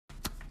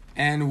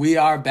And we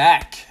are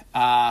back.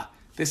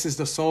 This is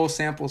the Soul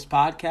Samples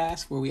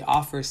podcast where we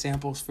offer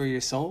samples for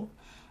your soul.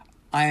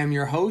 I am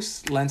your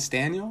host, Lance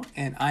Daniel,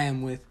 and I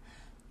am with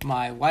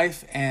my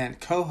wife and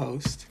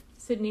co-host,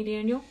 Sydney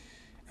Daniel.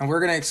 And we're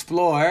going to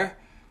explore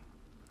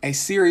a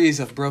series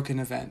of broken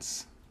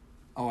events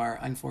or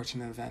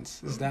unfortunate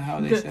events. Is that how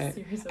they say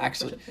it?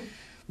 Actually,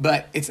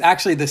 but it's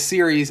actually the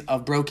series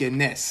of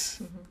brokenness.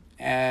 Mm-hmm.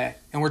 And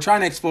we're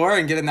trying to explore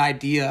and get an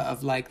idea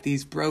of like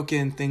these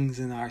broken things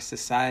in our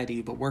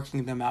society, but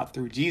working them out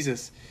through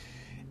Jesus.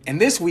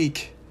 And this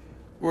week,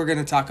 we're going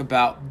to talk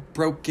about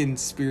broken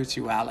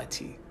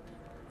spirituality.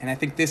 And I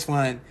think this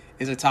one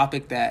is a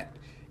topic that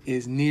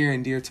is near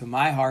and dear to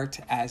my heart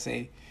as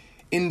a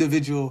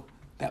individual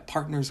that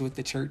partners with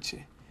the church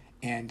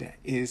and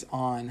is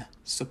on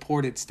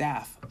supported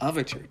staff of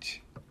a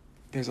church.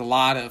 There's a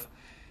lot of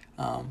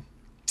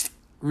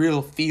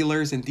real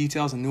feelers and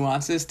details and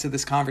nuances to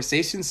this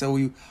conversation, so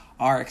we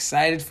are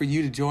excited for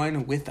you to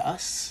join with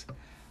us.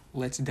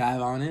 Let's dive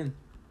on in.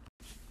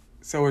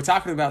 So we're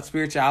talking about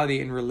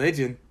spirituality and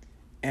religion,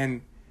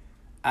 and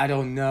I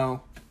don't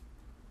know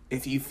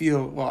if you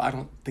feel, well, I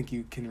don't think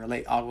you can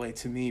relate all the way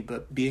to me,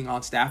 but being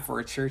on staff for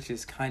a church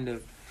is kind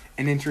of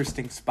an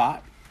interesting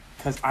spot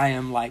because I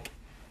am like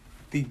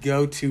the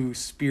go-to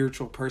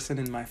spiritual person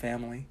in my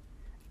family.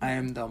 I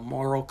am the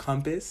moral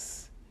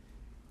compass.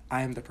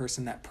 I am the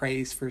person that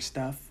prays for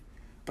stuff,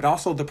 but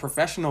also the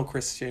professional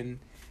Christian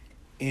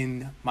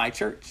in my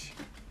church.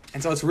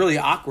 And so it's really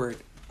awkward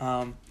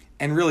and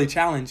really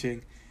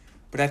challenging.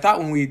 But I thought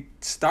when we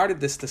started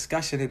this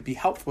discussion, it'd be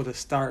helpful to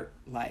start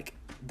like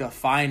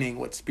defining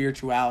what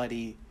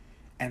spirituality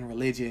and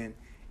religion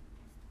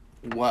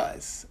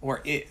was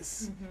or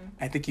is. Mm-hmm.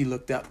 I think you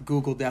looked up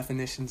Google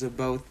definitions of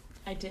both.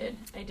 I did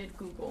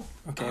Google.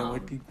 Okay,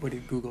 what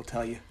did Google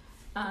tell you?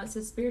 It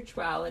says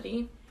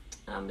spirituality.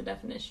 The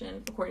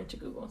definition, according to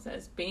Google,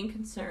 says being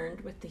concerned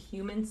with the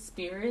human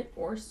spirit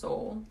or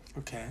soul.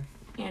 Okay.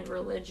 And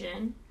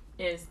religion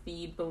is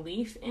the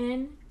belief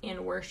in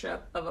and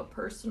worship of a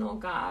personal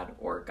god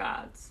or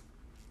gods.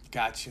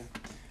 Gotcha.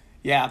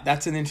 Yeah,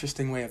 that's an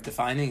interesting way of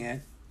defining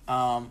it.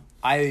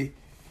 I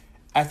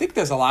think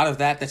there's a lot of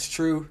that's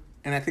true,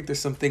 and I think there's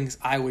some things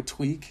I would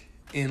tweak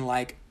in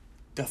like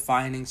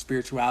defining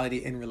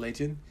spirituality and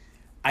religion.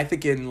 I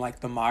think in like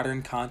the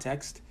modern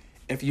context,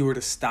 if you were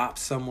to stop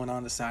someone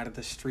on the side of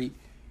the street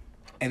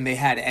and they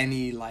had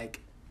any like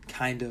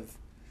kind of,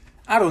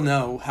 I don't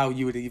know how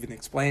you would even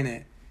explain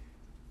it.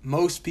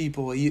 Most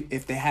people,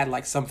 if they had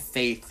like some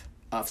faith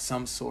of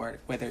some sort,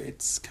 whether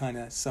it's kind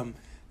of some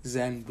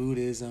Zen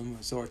Buddhism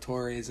or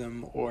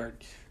Zoroastrianism or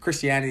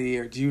Christianity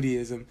or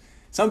Judaism,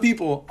 some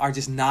people are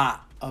just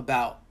not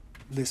about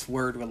this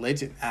word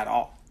religion at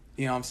all.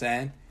 You know what I'm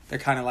saying? They're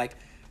kind of like,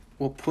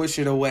 we'll push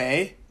it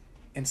away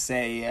and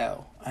say,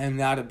 yo, I am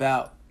not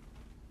about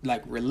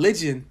like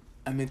religion.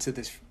 I'm into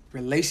this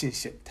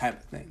relationship type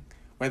of thing,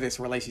 whether it's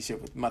a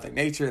relationship with Mother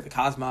Nature, the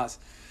cosmos,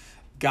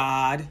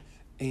 God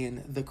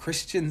in the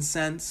Christian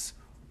sense,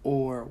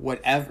 or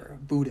whatever,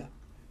 Buddha.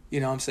 You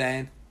know what I'm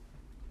saying?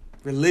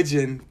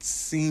 Religion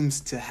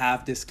seems to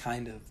have this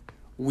kind of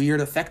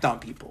weird effect on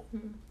people,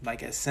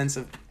 like a sense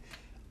of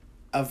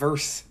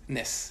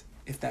averseness,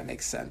 if that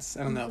makes sense.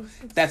 I don't know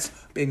if that's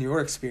been your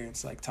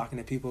experience, like talking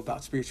to people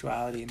about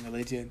spirituality and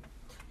religion.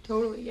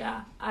 Totally,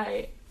 yeah.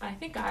 I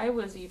think I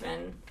was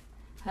even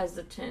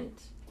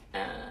hesitant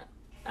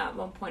at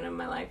one point in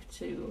my life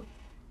to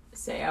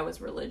say I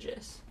was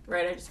religious,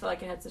 right? I just felt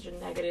like it had such a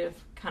negative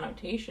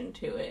connotation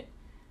to it.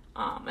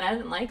 And I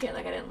didn't like it.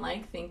 Like, I didn't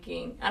like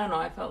thinking, I don't know,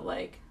 I felt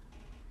like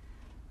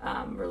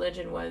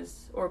religion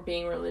was, or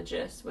being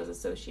religious was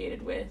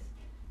associated with,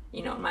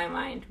 you know, in my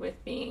mind, with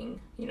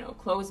being, you know,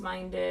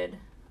 closed-minded,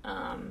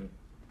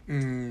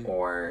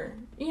 or,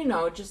 you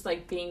know, just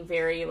like being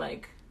very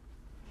like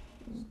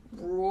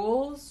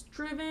rules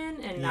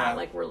driven and not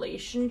like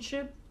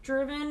relationship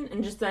driven,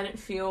 and just didn't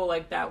feel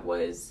like that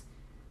was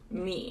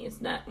me. It's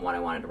not what I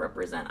wanted to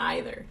represent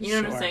either. You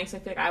know what I'm saying? So I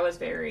feel like I was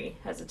very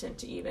hesitant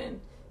to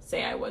even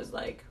say I was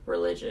like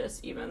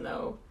religious, even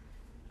though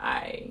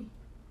I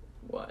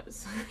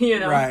was, you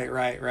know?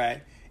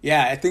 Right.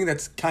 Yeah, I think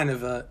that's kind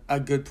of a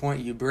good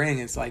point you bring.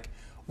 It's like,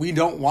 we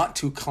don't want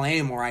to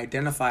claim or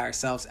identify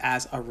ourselves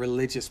as a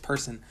religious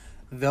person,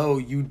 though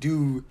you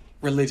do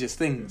religious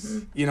things.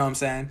 Mm-hmm. You know what I'm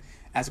saying?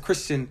 As a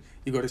Christian,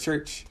 you go to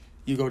church,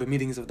 you go to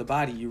meetings of the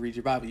body, you read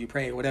your Bible, you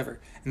pray, whatever.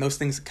 And those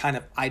things kind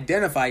of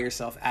identify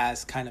yourself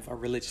as kind of a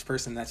religious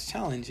person. That's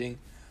challenging.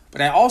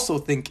 But I also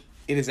think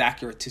it is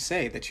accurate to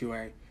say that you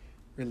are a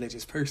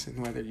religious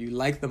person, whether you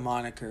like the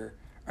moniker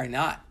or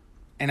not.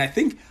 And I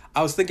think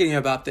I was thinking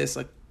about this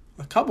like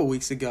a couple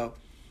weeks ago,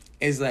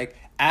 is like,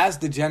 as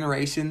the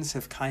generations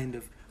have kind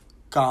of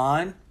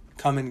come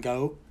and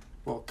go,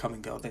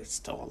 they're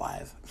still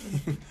alive.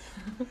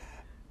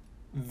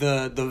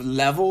 the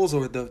levels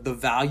or the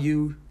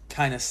value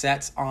kind of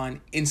sets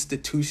on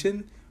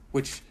institution,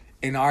 which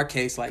in our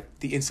case, like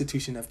the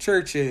institution of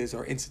churches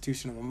or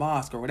institution of a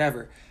mosque or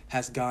whatever,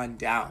 has gone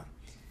down.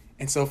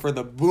 And so for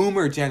the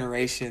boomer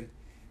generation,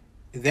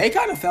 they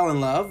kind of fell in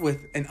love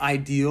with an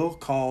ideal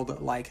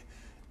called like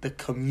the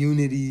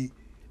community,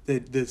 the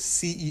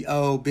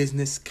CEO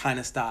business kind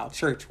of style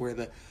church, where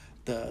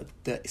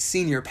the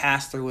senior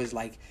pastor was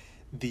like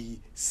the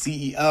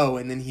CEO,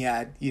 and then he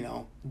had, you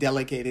know,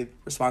 delegated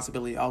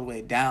responsibility all the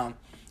way down.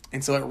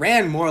 And so it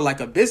ran more like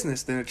a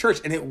business than a church,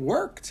 and it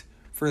worked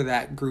for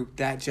that group,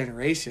 that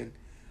generation.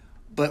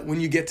 But when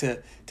you get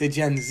to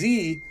Gen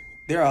Z,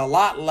 they're a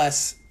lot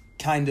less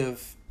kind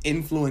of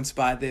influenced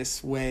by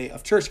this way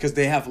of church because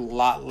they have a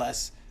lot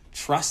less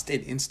trust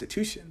in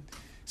institution.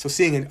 So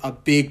seeing a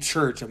big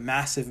church, a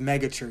massive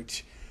mega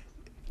church,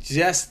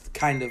 just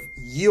kind of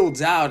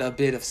yields out a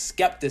bit of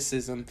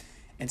skepticism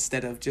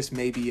instead of just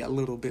maybe a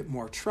little bit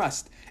more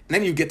trust. And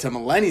then you get to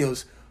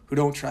millennials who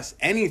don't trust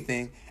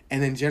anything,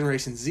 and then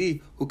Generation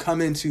Z who come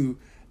into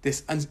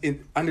this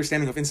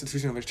understanding of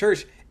institution of a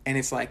church, and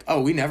it's like,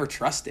 oh, we never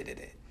trusted in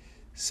it.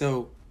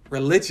 So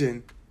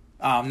religion,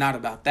 I'm not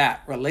about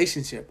that.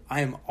 Relationship,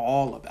 I am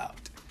all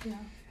about. Yeah.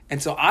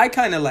 And so I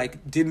kind of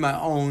like did my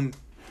own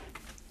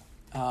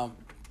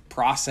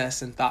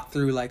process and thought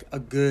through like a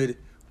good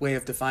way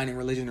of defining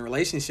religion and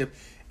relationship.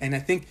 And I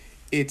think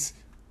it's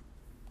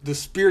the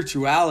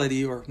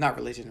spirituality, or not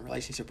religion and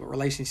relationship, but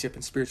relationship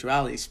and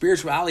spirituality.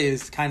 Spirituality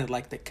is kind of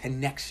like the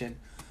connection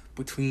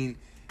between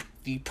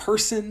the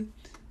person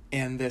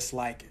and this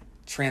like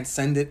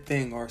transcendent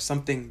thing or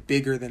something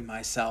bigger than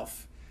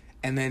myself.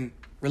 And then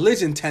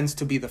religion tends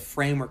to be the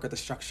framework or the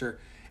structure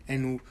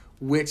in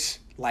which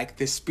like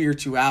this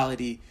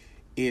spirituality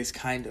is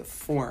kind of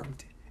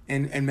formed.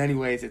 And in many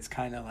ways, it's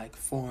kind of like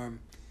form,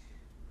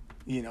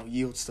 you know,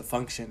 yields to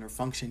function, or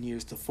function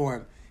yields to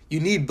form. You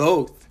need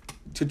both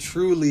to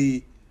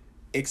truly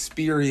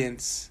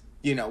experience,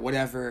 you know,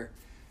 whatever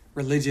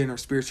religion or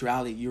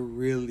spirituality you're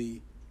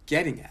really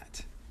getting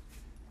at.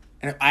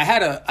 And I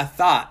had a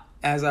thought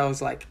as I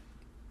was like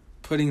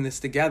putting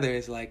this together,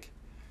 is like,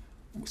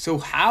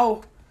 so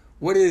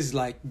what is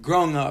like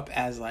growing up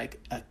as like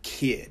a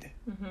kid?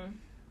 Mm-hmm.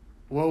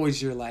 What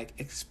was your like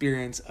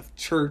experience of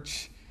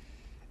church,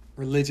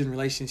 religion,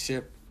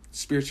 relationship,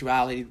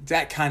 spirituality,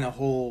 that kind of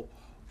whole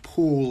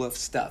pool of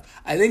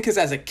stuff? I think because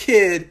as a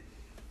kid,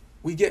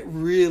 we get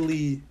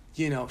really,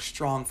 you know,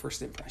 strong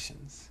first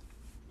impressions.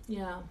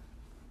 Yeah.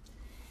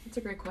 That's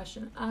a great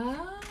question.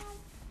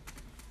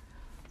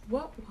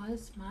 What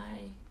was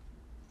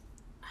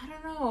I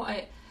don't know.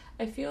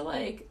 I feel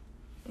like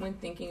when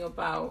thinking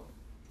about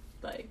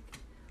like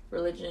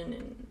religion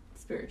and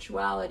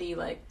spirituality,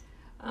 like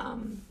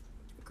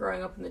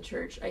growing up in the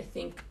church, I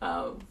think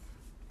of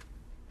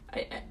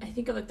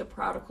like the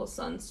prodigal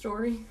son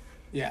story.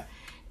 Yeah.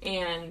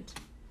 And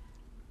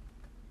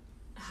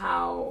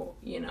how,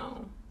 you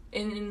know,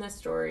 in the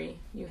story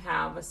you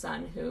have a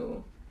son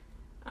who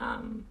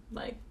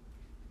like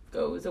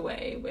goes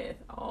away with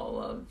all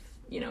of,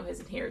 you know, his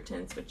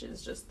inheritance, which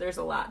is just, there's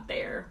a lot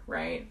there,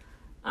 right?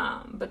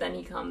 But then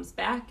he comes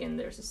back and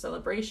there's a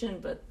celebration,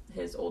 but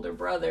his older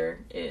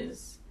brother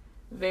is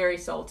very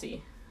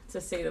salty,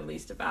 to say the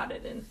least, about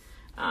it. And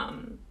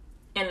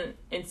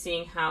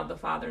seeing how the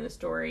father in the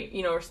story,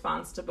 you know,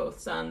 responds to both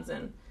sons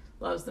and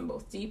loves them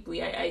both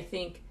deeply, I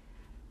think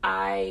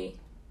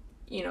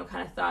you know,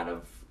 kind of thought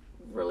of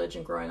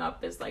religion growing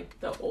up as like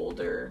the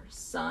older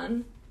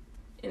son,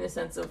 in the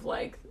sense of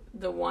like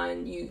the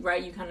one you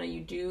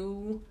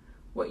do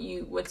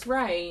what's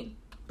right,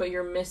 but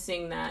you're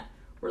missing that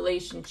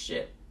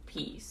relationship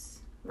piece,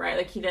 right?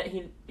 Like he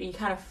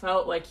kind of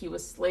felt like he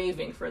was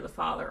slaving for the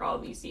father all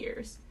these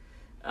years,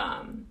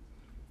 and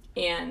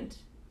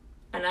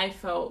I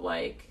felt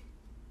like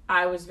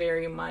I was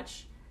very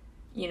much,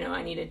 you know,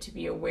 I needed to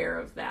be aware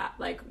of that.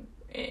 Like,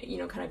 you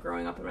know, kind of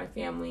growing up in my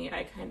family,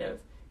 I kind of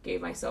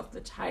gave myself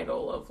the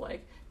title of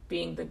like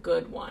being the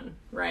good one,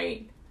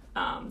 right?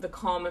 The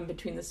calm in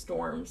between the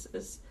storms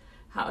is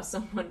how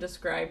someone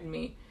described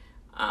me.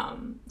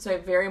 So I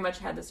very much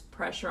had this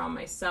pressure on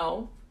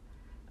myself,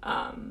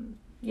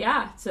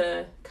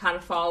 to kind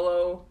of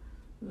follow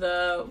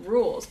the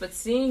rules. But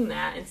seeing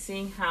that and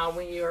seeing how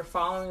when you are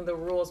following the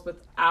rules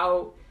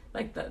without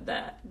like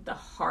the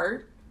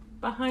heart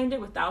behind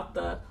it, without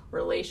the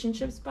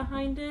relationships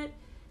behind it,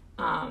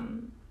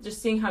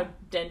 just seeing how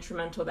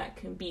detrimental that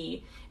can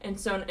be. And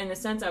so in a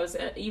sense, I was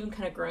even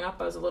kind of growing up,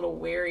 I was a little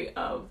wary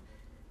of,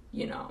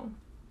 you know,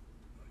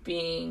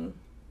 being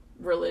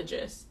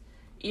religious.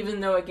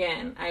 Even though,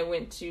 again, I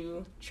went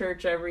to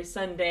church every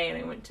Sunday,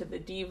 and I went to the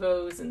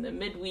devos and the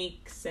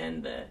midweeks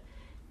and the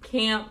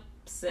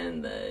camps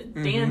and the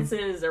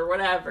dances or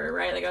whatever,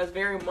 right? Like I was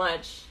very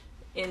much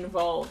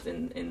involved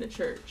in the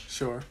church.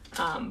 Sure.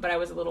 But I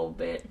was a little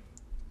bit,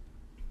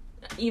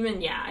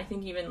 I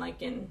think even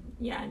like in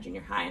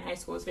junior high and high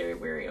school, I was very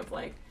wary of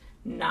like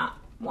not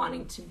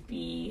wanting to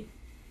be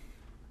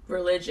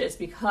religious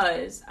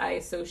because I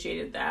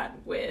associated that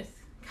with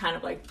kind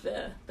of like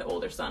the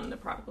older son and the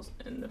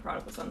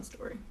prodigal son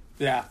story.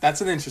 Yeah,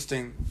 that's an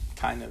interesting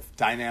kind of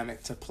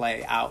dynamic to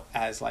play out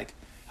as like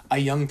a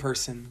young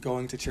person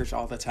going to church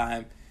all the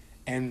time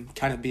and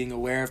kind of being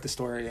aware of the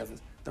story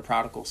of the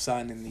prodigal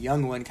son, and the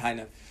young one kind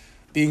of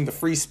being the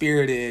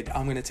free-spirited,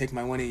 I'm going to take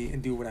my money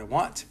and do what I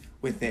want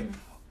with it.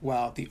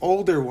 While the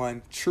older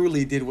one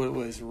truly did what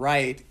was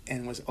right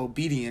and was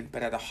obedient,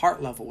 but at a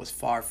heart level was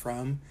far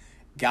from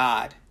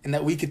God. And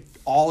that we could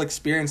all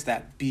experience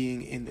that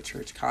being in the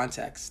church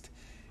context.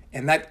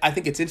 And that, I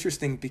think it's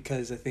interesting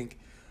because I think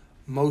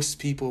most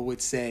people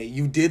would say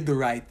you did the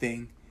right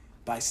thing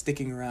by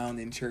sticking around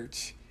in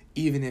church,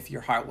 even if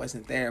your heart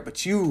wasn't there.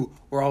 But you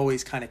were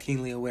always kind of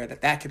keenly aware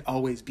that that could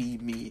always be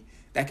me.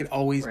 That could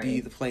always be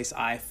the place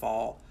I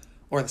fall,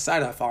 or the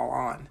side I fall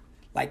on.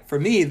 Like for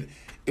me,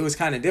 it was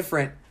kind of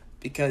different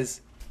because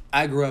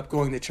I grew up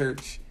going to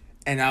church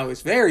and I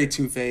was very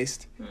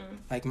two-faced.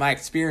 Like my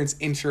experience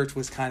in church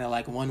was kind of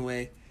like one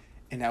way,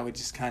 and I would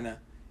just kind of,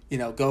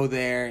 go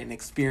there and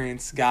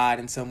experience God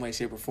in some way,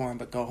 shape, or form,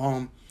 but go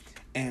home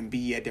and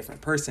be a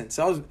different person.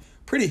 So I was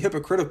pretty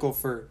hypocritical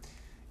for,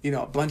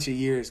 a bunch of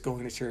years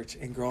going to church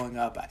and growing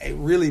up. It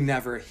really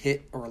never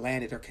hit or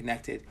landed or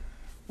connected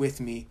with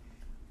me.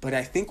 But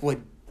I think what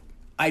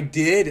I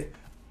did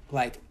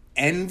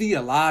envy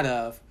a lot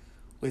of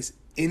was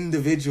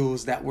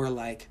individuals that were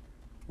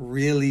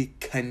really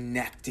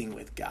connecting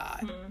with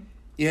God.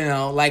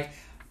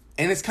 And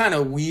it's kind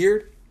of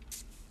weird,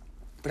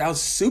 but I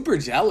was super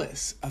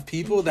jealous of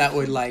people that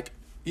would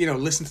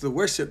listen to the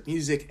worship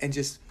music and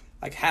just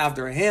have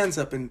their hands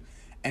up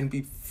and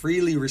be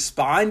freely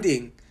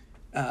responding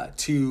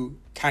to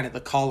kind of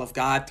the call of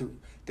God through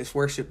this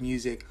worship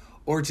music,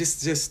 or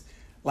just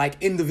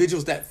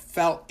individuals that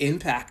felt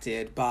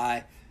impacted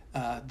by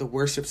the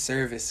worship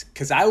service.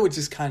 Because I would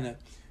just kind of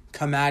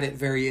come at it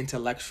very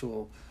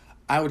intellectual.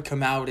 I would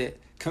come at it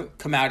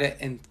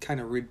and kind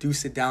of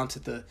reduce it down to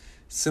the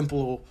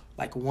simple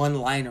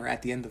one-liner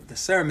at the end of the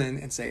sermon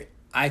and say,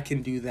 I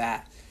can do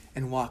that,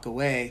 and walk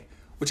away,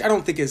 which I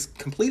don't think is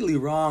completely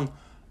wrong,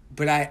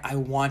 but I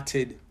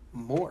wanted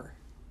more.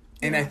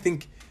 And I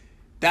think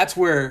that's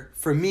where,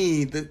 for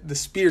me, the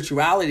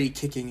spirituality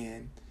kicking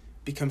in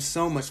becomes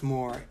so much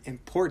more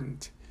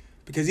important.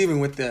 Because even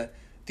with the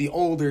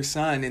older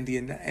son and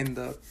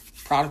the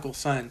prodigal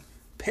son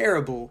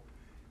parable,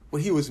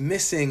 what he was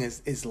missing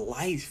is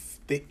life,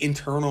 the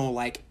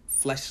internal,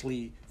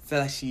 fleshy,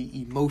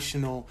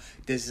 emotional,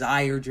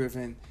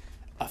 desire-driven,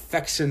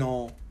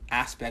 affectional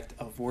aspect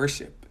of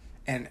worship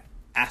and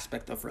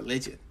aspect of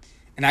religion.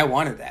 And I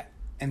wanted that.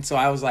 And so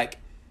I was like,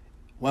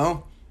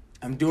 well,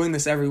 I'm doing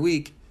this every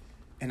week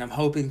and I'm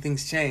hoping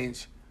things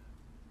change,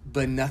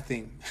 but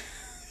nothing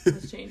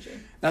was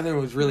changing. Nothing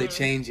was really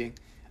changing.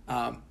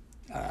 Not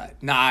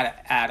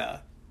at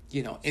a,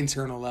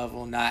 internal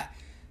level, not,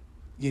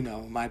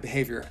 my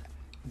behavior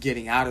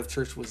getting out of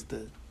church was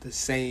the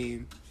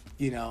same,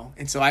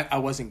 and so I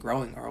wasn't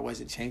growing, or I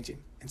wasn't changing.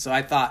 And so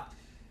I thought,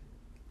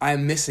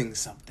 I'm missing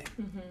something,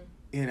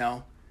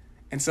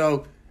 and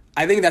so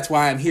I think that's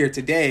why I'm here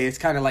today. It's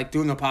kind of like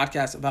doing a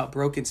podcast about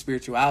broken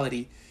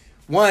spirituality.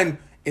 One,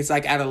 it's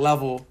at a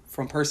level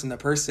from person to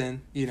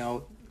person,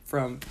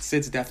 from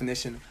Sid's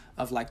definition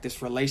of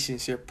this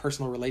relationship,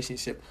 personal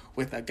relationship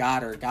with a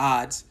God or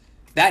gods,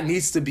 that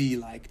needs to be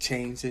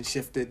changed and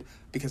shifted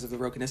because of the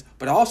brokenness.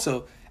 But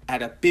also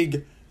at a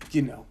big,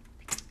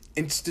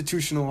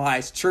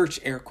 institutionalized church,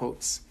 air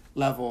quotes,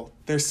 level,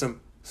 there's some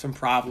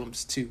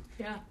problems too.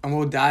 Yeah. And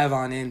we'll dive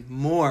on in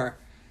more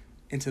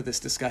into this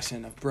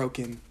discussion of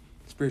broken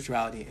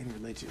spirituality and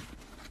religion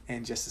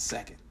in just a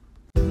second.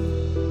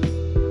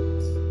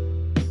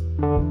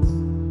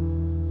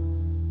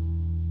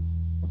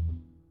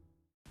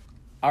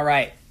 All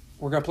right,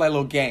 we're going to play a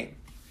little game.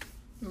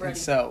 I'm ready. And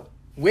so,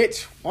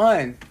 which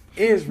one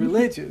is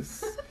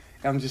religious?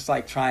 I'm just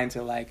trying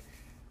to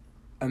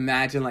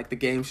imagine the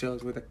game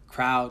shows where the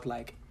crowd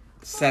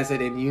says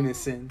it in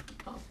unison.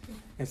 Oh.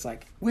 It's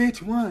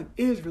which one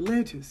is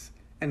religious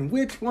and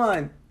which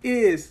one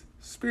is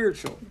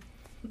spiritual?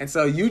 And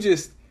so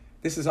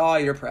this is all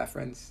your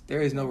preference.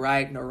 There is no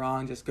right, no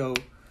wrong. Just go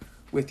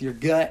with your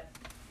gut,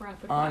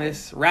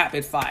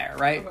 rapid fire,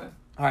 right? Okay.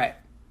 All right,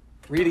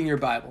 reading your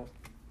Bible.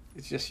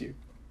 It's just you.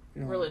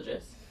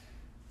 Religious.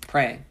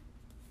 Praying.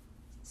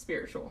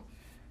 Spiritual.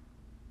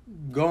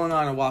 Going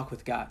on a walk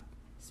with God.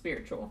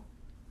 Spiritual.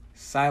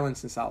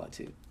 Silence and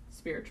solitude.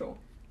 Spiritual.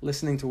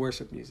 Listening to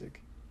worship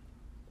music.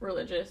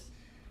 Religious.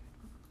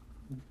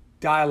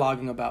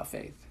 Dialoguing about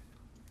faith.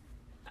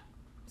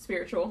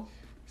 Spiritual.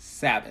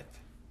 Sabbath.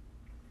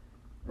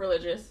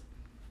 Religious.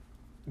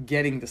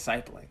 Getting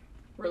discipling.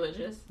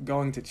 Religious.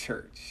 Going to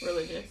church.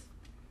 Religious.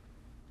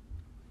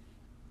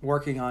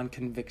 Working on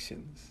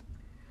convictions.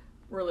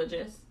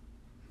 Religious.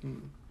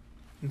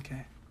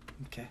 Okay.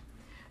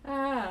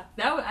 I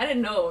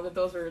didn't know that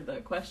those were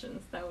the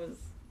questions. That was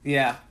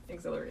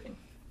exhilarating.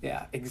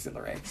 Yeah,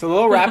 exhilarating. So a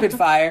little rapid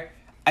fire.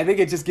 I think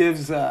it just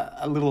gives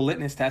a little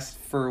litmus test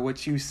for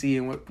what you see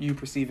and what you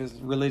perceive as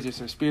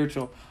religious or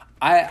spiritual.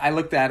 I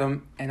looked at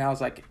them and I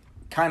was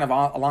kind of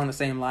along the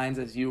same lines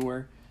as you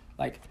were.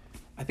 I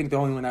think the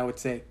only one I would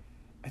say,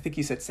 I think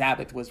you said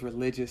Sabbath was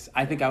religious.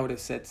 I think I would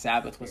have said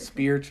Sabbath was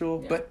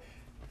spiritual. Yeah. But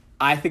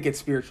I think it's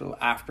spiritual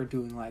after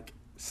doing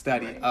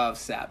study Right. of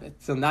Sabbath.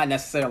 So not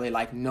necessarily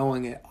like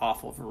knowing it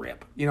off of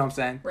rip. You know what I'm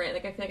saying? Right,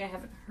 like I feel like I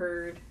haven't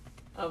heard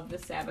of the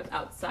Sabbath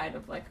outside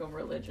of like a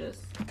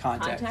religious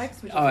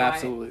Context. which is Oh, why,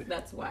 absolutely.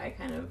 That's why I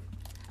kind of,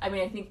 I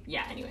mean, I think,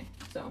 yeah, anyway,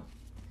 so.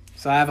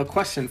 So I have a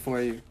question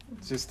for you,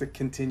 just to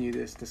continue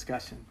this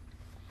discussion.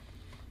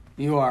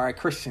 You are a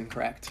Christian,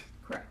 correct?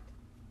 Correct.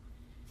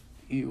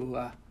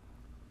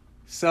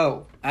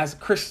 So as a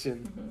Christian,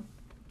 Mm-hmm.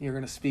 you're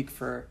going to speak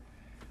for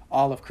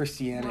all of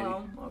Christianity.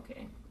 Well,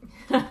 okay.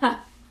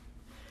 That's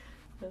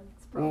Well,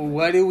 probably-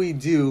 what do we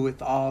do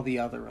with all the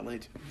other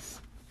religions?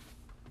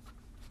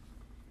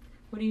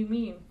 What do you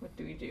mean? What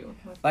do we do?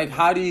 Like,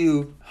 how do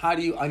you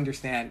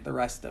understand the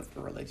rest of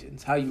the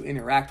religions? How you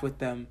interact with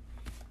them?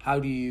 How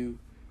do you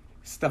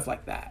stuff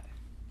like that?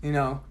 You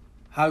know,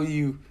 how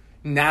you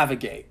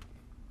navigate,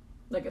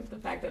 Like the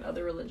fact that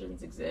other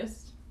religions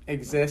exist.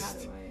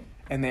 exist, Like, how do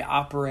and they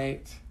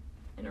operate.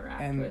 I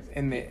interact And- with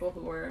and they- people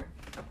who are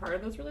a part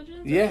of those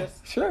religions? Or Yeah,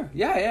 just- sure.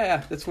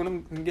 Yeah. That's what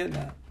I'm getting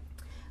at.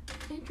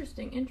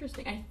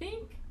 Interesting. I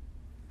think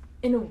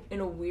in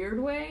a weird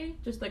way,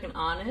 just like an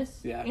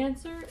honest Yeah.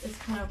 answer is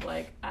kind of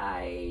like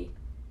I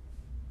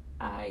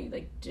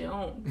like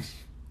don't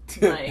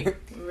like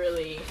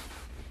really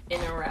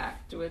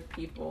interact with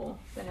people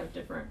that have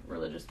different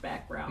religious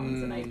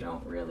backgrounds, and I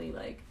don't really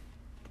like,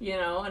 you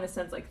know, in a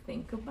sense, like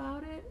think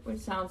about it, which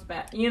sounds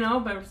bad, you know,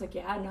 but I'm just like,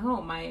 yeah,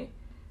 no, my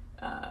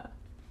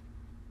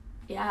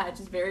it's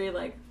just very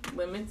like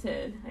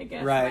limited, I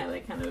guess, Right. my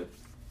like kind of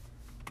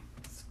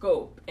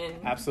scope and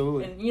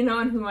Absolutely. and you know,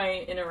 and who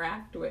I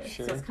interact with.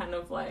 Sure. So it's kind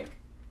of like,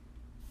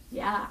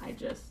 yeah, I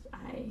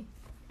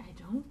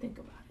don't think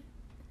about it,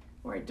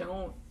 or I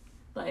don't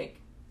like,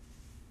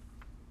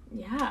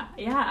 yeah,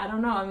 I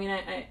don't know. I mean,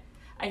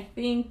 I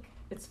think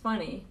it's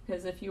funny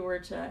because if you were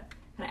to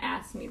kind of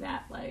ask me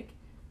that, like,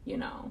 you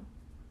know,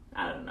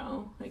 I don't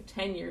know, like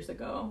 10 years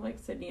ago, like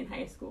Sydney in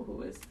high school, who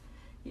was,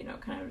 you know,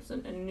 kind of just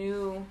a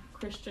new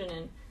Christian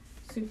and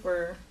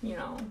super, you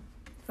know,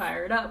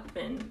 fired up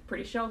and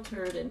pretty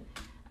sheltered, and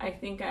I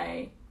think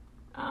I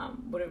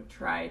would have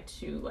tried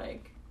to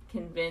like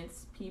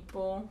convince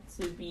people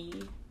to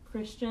be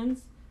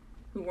Christians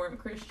who weren't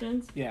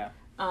Christians. Yeah.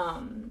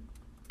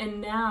 And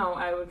now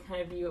I would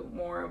kind of view it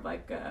more of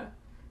like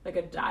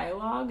a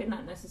dialogue and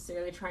not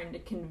necessarily trying to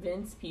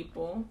convince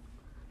people,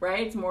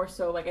 right? It's more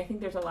so like I think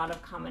there's a lot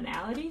of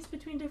commonalities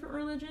between different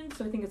religions,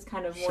 so I think it's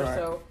kind of more Sure.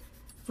 so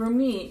for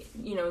me,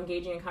 you know,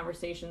 engaging in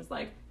conversations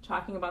like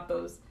talking about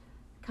those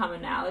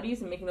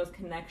commonalities and making those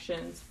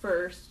connections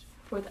first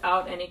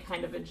without any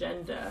kind of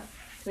agenda.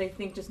 So I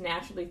think just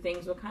naturally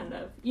things will kind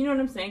of, you know what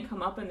I'm saying,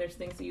 come up, and there's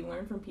things that you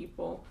learn from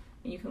people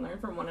and you can learn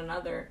from one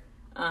another.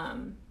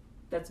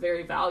 That's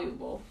very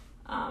valuable.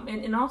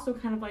 And also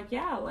kind of like,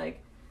 yeah,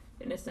 like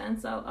in a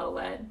sense, I'll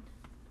let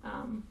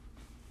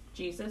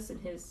Jesus and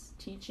his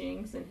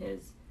teachings and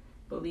his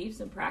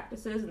beliefs and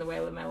practices and the way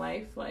I live my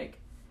life, like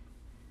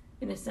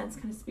in a sense,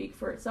 kind of speak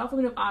for itself. I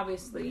mean,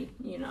 obviously,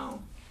 you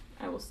know,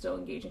 I will still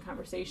engage in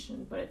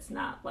conversation, but it's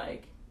not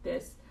like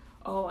this,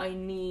 oh, I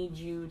need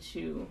you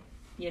to,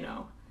 you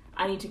know,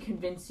 I need to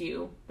convince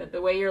you that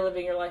the way you're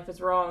living your life is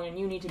wrong and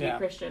you need to be Yeah,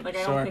 Christian. Like,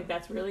 I sure. don't think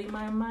that's really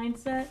my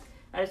mindset.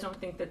 I just don't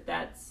think that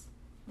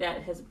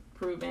that has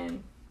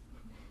proven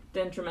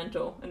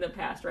detrimental in the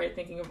past, right?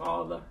 Thinking of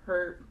all the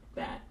hurt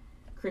that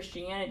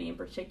Christianity in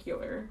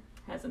particular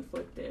has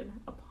inflicted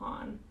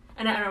upon.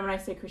 And I don't know, when I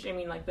say Christian, I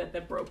mean like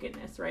the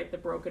brokenness, right? The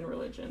broken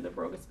religion, the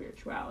broken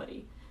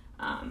spirituality.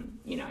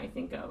 You know, I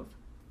think of,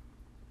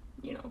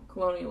 you know,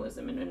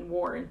 colonialism and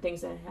war and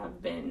things that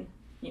have been,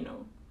 you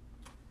know,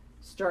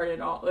 started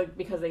all like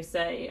because they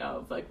say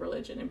of like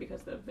religion and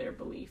because of their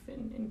belief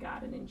in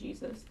God and in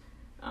Jesus.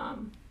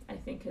 I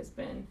think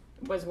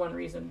was one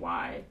reason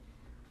why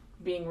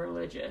being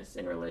religious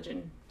and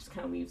religion just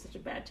kind of leaves such a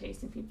bad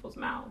taste in people's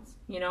mouths,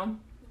 you know?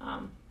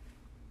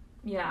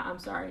 Yeah, I'm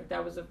sorry.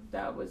 That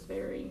was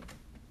very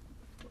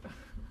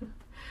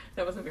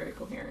that wasn't very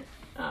coherent.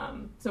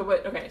 So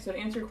to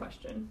answer your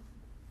question,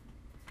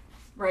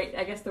 right,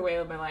 I guess the way I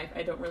live my life,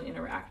 I don't really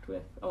interact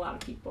with a lot of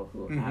people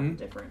who have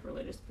different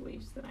religious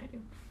beliefs than I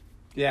do.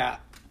 Yeah.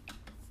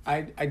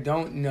 I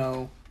don't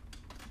know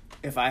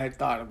if I had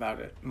thought about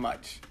it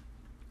much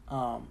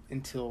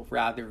until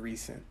rather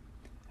recent.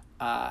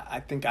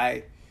 I think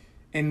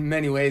in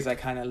many ways, I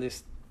kind of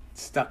just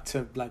stuck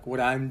to like what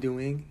I'm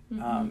doing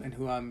and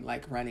who I'm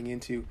like running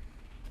into,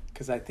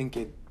 because I think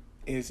it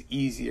is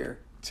easier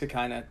to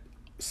kind of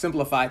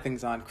simplify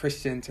things on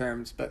Christian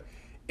terms. But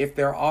if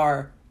there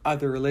are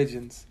other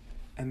religions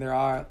and there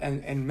are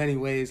in many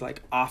ways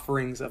like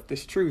offerings of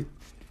this truth,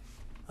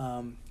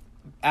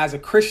 as a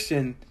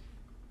Christian,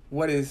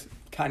 what is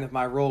kind of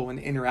my role in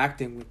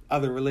interacting with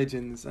other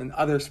religions and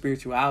other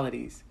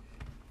spiritualities?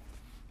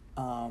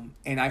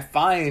 And I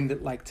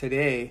find like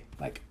today,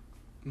 like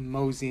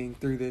moseying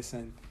through this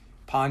and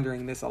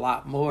pondering this a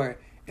lot more,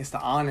 is to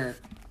honor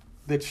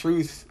the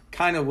truth,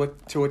 kind of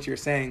what you're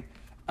saying,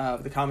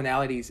 of the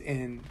commonalities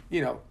in,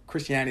 you know,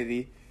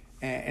 Christianity.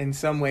 And in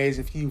some ways,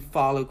 if you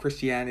follow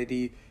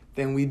Christianity,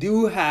 then we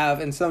do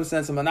have, in some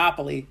sense, a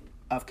monopoly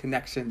of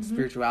connection,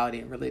 spirituality,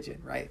 and religion,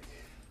 right?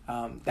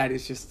 That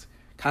is just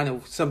kind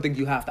of something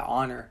you have to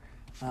honor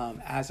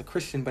as a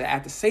Christian. But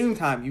at the same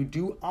time, you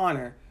do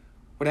honor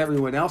what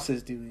everyone else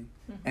is doing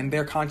and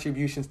their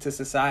contributions to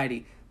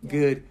society,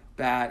 good,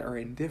 bad, or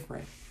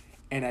indifferent.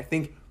 And I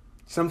think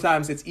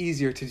sometimes it's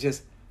easier to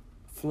just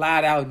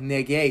flat out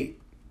negate,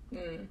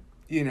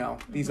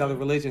 these other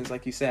religions,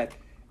 like you said,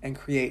 and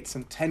create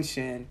some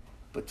tension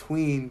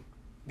between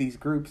these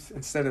groups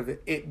instead of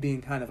it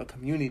being kind of a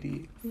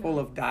community full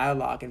of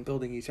dialogue and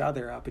building each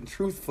other up and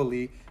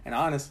truthfully and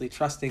honestly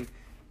trusting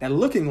that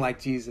looking like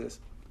Jesus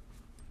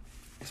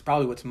is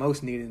probably what's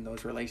most needed in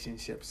those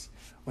relationships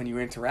when you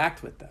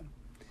interact with them.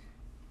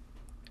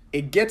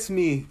 It gets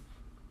me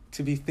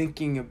to be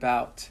thinking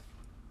about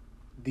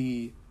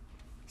the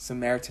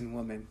Samaritan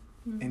woman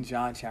in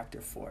John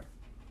chapter 4.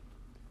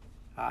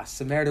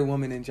 Samaritan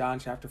woman in John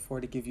chapter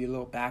 4, to give you a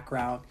little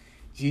background,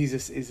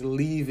 Jesus is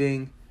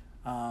leaving,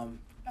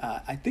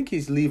 I think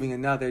he's leaving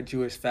another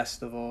Jewish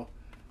festival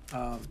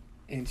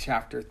in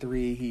chapter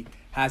 3. He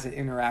has an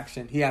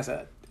interaction. He has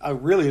a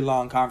really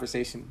long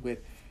conversation with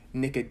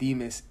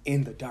Nicodemus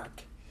in the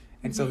dark.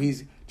 And so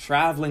he's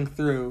traveling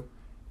through,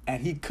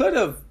 and he could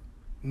have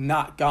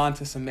not gone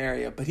to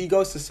Samaria, but he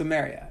goes to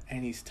Samaria,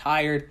 and he's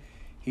tired.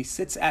 He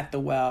sits at the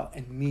well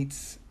and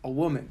meets a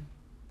woman.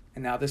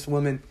 And now this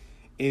woman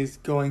is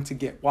going to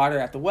get water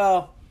at the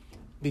well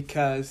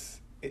because,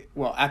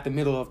 at the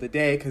middle of the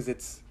day, because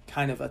it's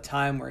kind of a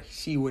time where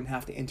she wouldn't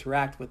have to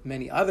interact with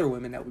many other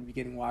women that would be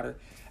getting water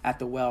at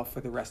the well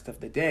for the rest of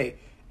the day.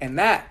 And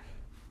that,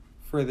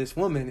 for this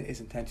woman, is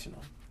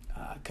intentional.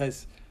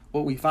 Because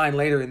what we find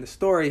later in the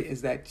story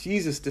is that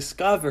Jesus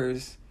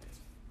discovers,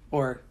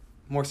 or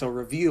more so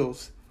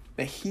reveals,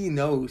 that he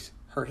knows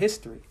her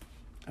history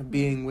of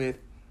being with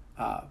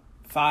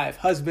 5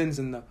 husbands,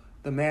 and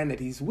the man that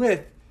he's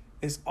with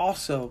is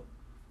also,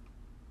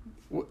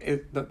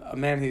 a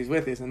man he's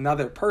with is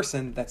another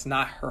person that's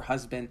not her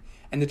husband.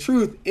 And the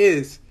truth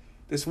is,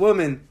 this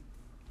woman,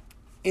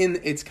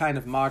 in its kind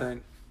of Middle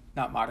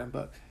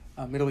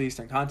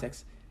Eastern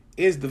context,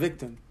 is the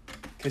victim,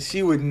 because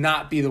she would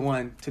not be the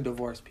one to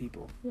divorce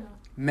people. Yeah.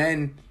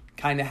 Men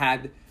kind of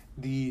had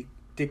the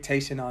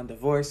dictation on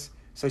divorce,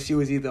 so she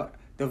was either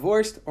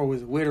divorced or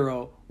was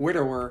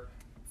widower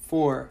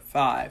 4,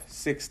 5,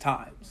 6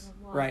 times,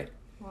 right?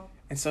 Wow.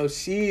 And so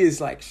she is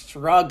like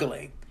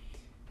struggling,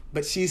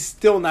 but she's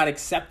still not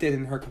accepted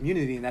in her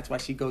community, and that's why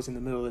she goes in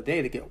the middle of the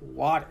day to get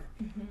water.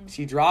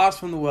 She draws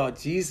from the well.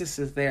 Jesus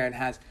is there and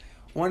has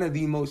one of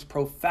the most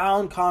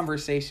profound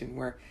conversations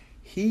where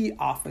he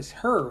offers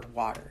her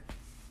water,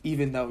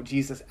 even though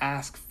Jesus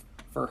asks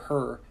for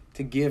her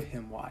to give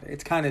him water.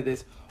 It's kind of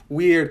this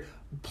weird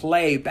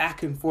play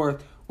back and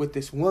forth with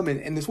this woman,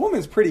 and this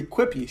woman's pretty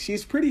quippy.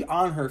 She's pretty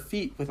on her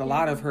feet with a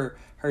lot of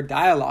her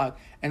dialogue,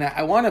 and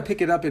I want to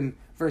pick it up in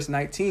verse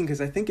 19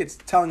 because I think it's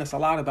telling us a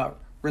lot about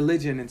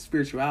religion and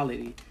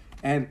spirituality,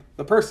 and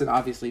the person,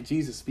 obviously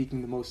Jesus,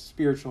 speaking, the most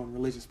spiritual and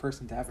religious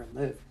person to ever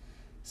live,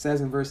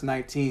 says in verse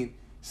 19,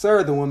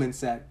 "Sir," the woman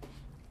said,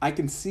 "I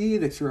can see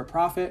that you're a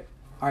prophet.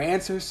 Our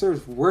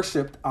ancestors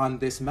worshipped on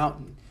this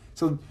mountain."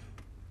 So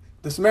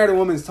the Samaritan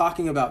woman is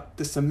talking about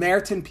the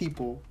Samaritan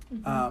people.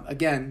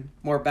 Again,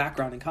 more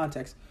background and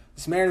context.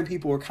 The Samaritan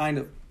people were kind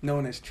of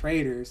known as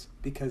traitors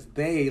because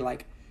they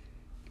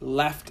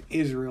left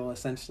Israel,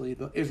 essentially,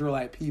 the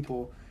Israelite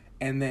people,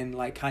 and then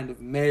kind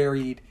of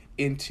married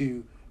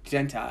into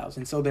Gentiles.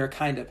 And so they're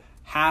kind of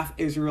half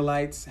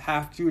Israelites,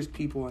 half Jewish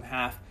people, and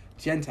half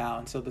Gentile.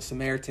 And so the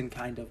Samaritan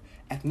kind of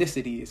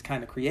ethnicity is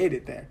kind of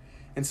created there.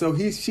 And so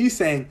she's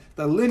saying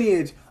the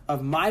lineage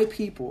of my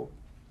people,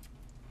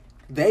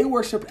 they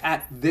worship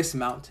at this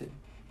mountain,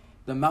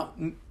 the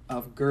mountain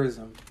of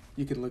Gerizim.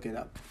 You can look it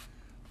up.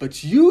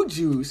 But you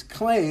Jews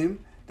claim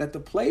that the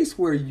place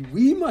where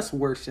we must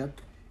worship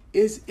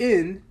is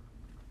in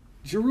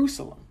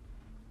Jerusalem.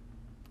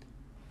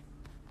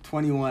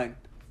 21.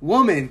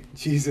 "Woman,"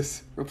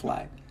 Jesus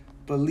replied,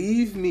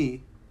 "believe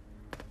me,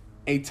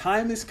 a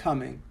time is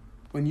coming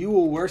when you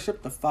will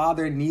worship the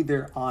Father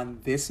neither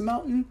on this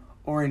mountain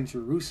or in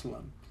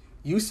Jerusalem.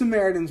 You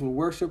Samaritans will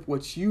worship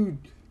what you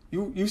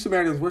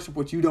Samaritans worship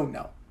what you don't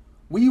know.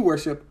 We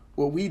worship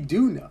what we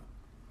do know.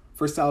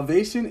 For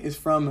salvation is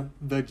from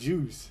the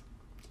Jews.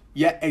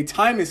 Yet a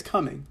time is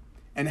coming,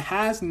 and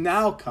has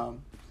now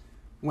come,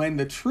 when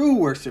the true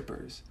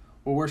worshipers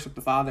will worship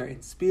the Father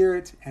in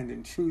spirit and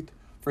in truth,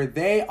 for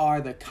they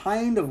are the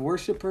kind of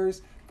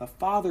worshipers the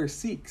Father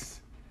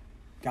seeks.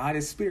 God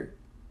is spirit,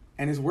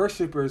 and his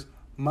worshipers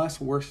must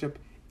worship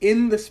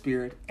in the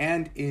spirit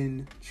and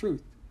in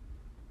truth."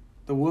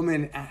 The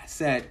woman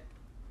said,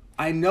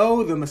 "I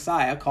know the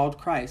Messiah, called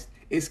Christ,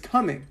 is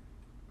coming.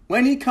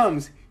 When he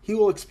comes, he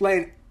will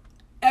explain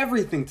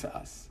everything to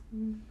us."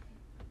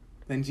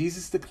 Then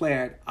Jesus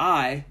declared,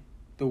 "I,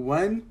 the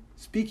one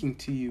speaking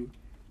to you,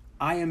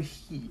 I am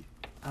he.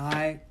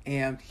 I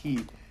am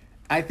he."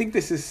 I think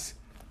this is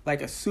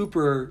a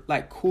super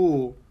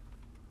cool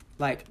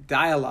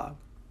dialogue,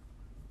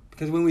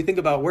 because when we think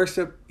about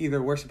worship,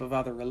 either worship of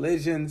other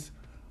religions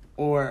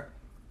or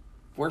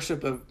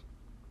worship of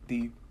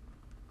the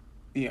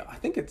I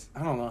think it's,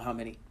 I don't know how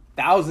many,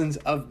 thousands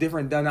of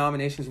different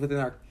denominations within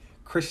our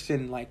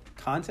Christian like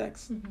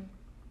context. Mm-hmm.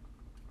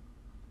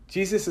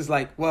 Jesus is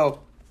like,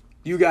 well,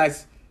 you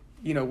guys,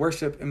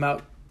 worship in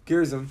Mount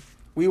Gerizim.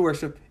 We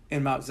worship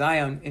in Mount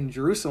Zion in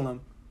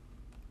Jerusalem.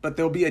 But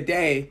there'll be a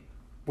day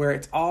where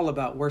it's all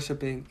about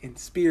worshiping in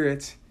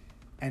spirit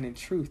and in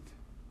truth.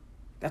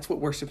 That's what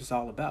worship is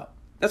all about.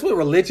 That's what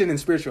religion and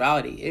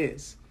spirituality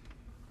is.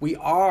 We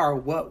are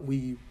what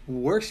we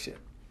worship.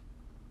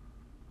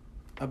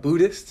 A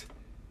Buddhist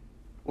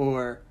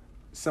or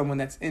someone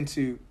that's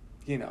into,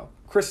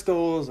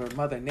 crystals or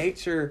Mother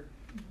Nature.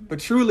 Mm-hmm. But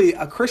truly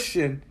a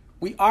Christian,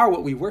 we are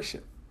what we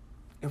worship.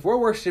 If we're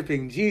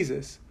worshiping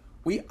Jesus,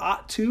 we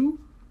ought to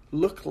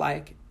look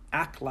like,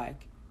 act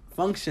like,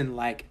 function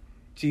like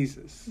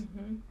Jesus.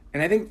 Mm-hmm.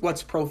 And I think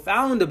what's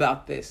profound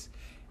about this,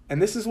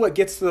 and this is what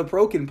gets to the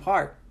broken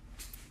part,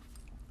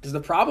 is the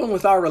problem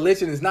with our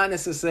religion is not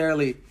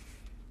necessarily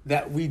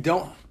that we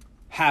don't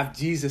have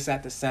Jesus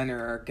at the center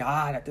or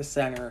God at the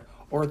center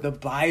or the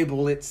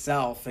Bible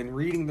itself and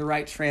reading the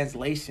right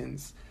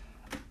translations.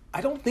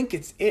 I don't think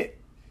it's it.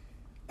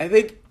 I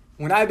think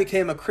when I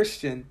became a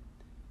Christian,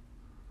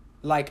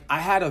 like I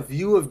had a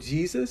view of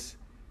Jesus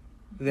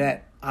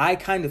that I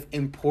kind of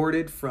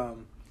imported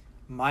from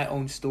my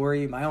own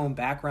story, my own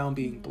background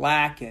being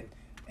black and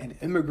an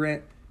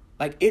immigrant.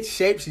 Like it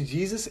shapes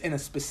Jesus in a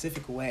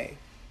specific way.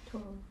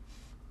 Totally.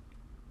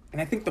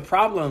 And I think the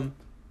problem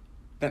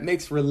that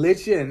makes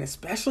religion,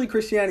 especially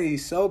Christianity,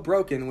 so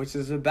broken, which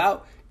is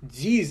about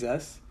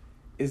Jesus,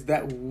 is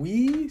that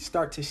we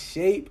start to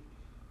shape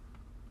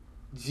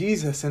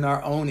Jesus in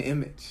our own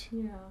image.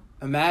 Yeah.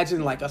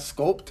 Imagine like a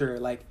sculptor,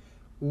 like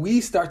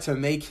we start to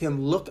make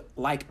him look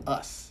like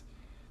us.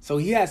 So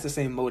he has the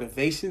same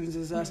motivations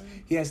as us. Mm-hmm.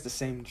 He has the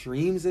same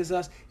dreams as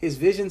us. His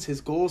visions,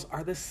 his goals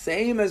are the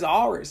same as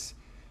ours.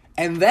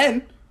 And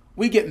then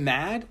we get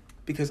mad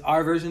because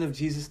our version of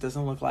Jesus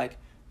doesn't look like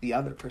the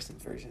other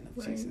person's version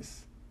of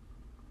Jesus.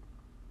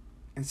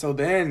 And so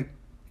then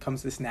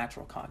comes this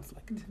natural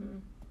conflict. Mm-hmm.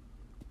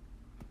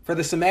 For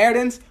the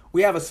Samaritans,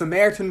 we have a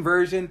Samaritan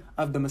version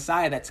of the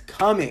Messiah that's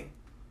coming.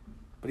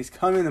 But he's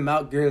coming to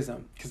Mount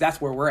Gerizim because that's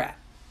where we're at.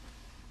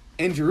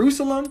 In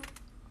Jerusalem,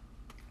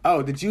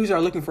 the Jews are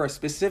looking for a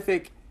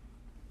specific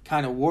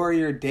kind of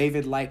warrior,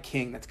 David-like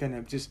king that's going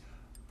to just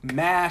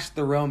mash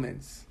the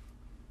Romans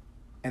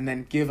and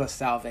then give us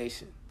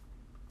salvation.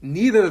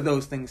 Neither of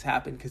those things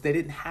happened because they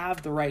didn't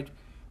have the right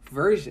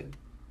version.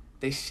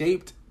 They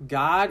shaped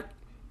God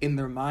in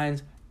their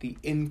minds the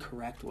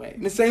incorrect way.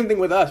 And the same thing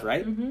with us,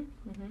 right? Mm-hmm.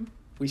 Mm-hmm.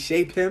 We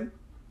shape him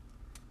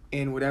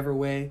in whatever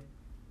way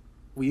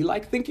we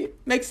think it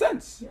makes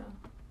sense. Yeah.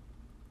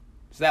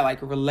 Does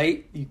that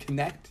relate? You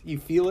connect? You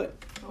feel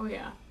it? Oh,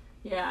 yeah.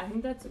 Yeah, I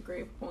think that's a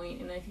great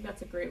point, and I think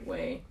that's a great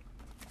way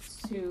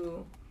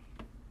to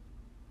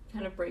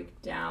kind of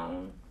break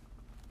down,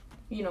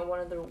 one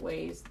of the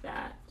ways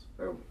that,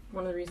 or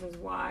one of the reasons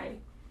why,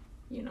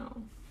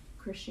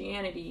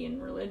 Christianity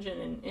and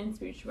religion and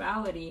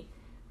spirituality,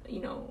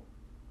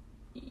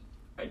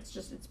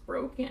 it's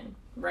broken,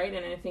 right?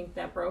 And I think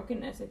that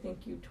brokenness, I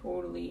think you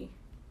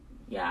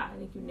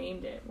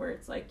named it, where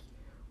it's like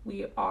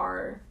we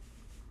are,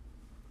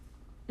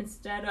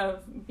 instead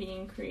of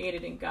being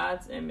created in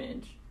God's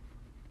image,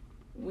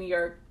 we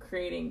are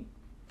creating,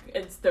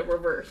 it's the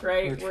reverse,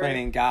 right? We're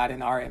creating God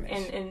in our image.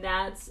 And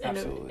that's,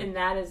 and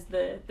that is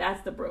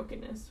that's the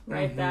brokenness,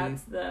 right? Mm-hmm.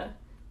 That's the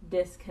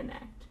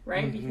disconnect,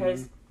 right? Mm-hmm.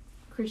 Because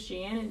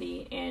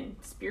Christianity and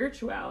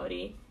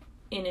spirituality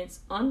in its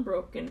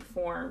unbroken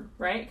form,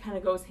 right, kind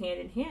of goes hand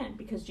in hand,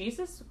 because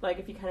Jesus,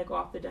 if you kind of go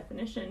off the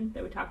definition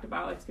that we talked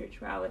about,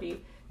 spirituality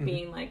mm-hmm.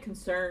 being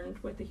concerned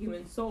with the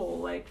human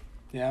soul,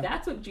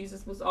 that's what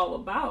Jesus was all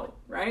about,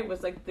 right?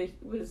 Was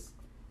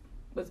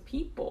was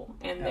people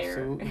and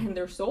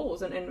their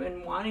souls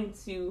and wanting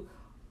to,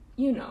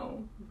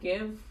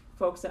 give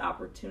folks the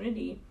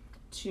opportunity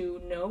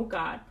to know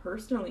God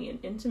personally and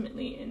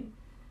intimately,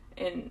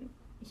 and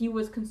he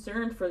was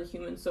concerned for the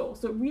human soul.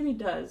 So it really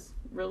does,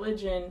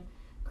 religion,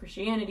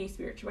 Christianity,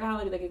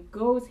 spirituality, it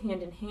goes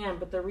hand in hand.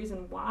 But the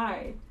reason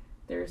why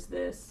there's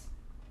this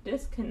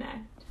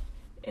disconnect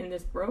and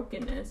this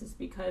brokenness is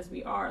because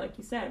we are, like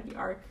you said, we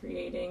are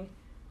creating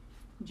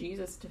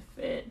Jesus to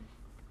fit,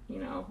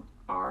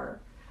 our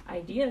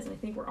ideas, and I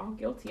think we're all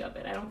guilty of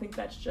it. I don't think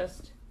that's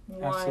just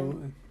one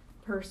Absolutely.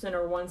 Person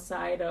or one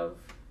side of,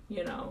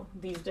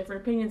 these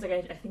different opinions.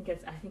 I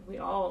think we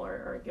all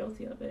are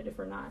guilty of it. If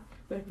we're not,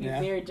 we have to be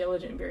very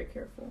diligent and very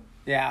careful.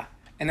 Yeah,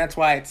 and that's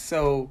why it's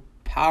so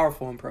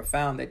powerful and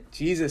profound that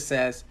Jesus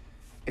says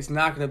it's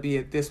not going to be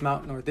at this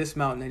mountain or this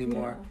mountain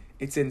anymore. Yeah.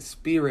 It's in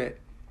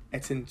spirit.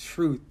 It's in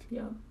truth.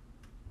 Yeah.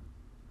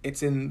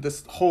 It's in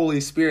this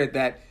Holy Spirit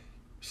that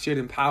should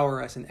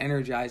empower us and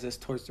energize us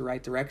towards the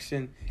right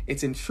direction.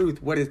 It's in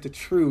truth. What is the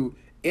true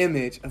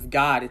image of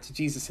God? It's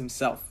Jesus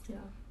himself. Yeah.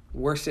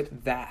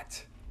 Worship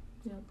that.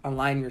 Yeah.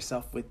 Align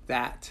yourself with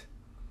that.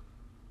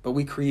 But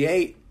we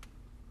create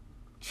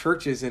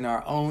churches in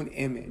our own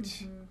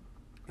image. Mm-hmm.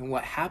 And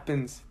what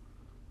happens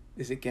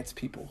is it gets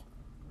people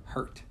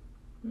hurt.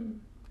 Mm.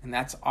 And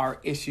that's our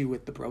issue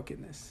with the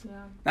brokenness.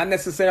 Yeah. Not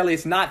necessarily,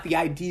 it's not the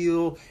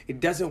ideal,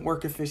 it doesn't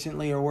work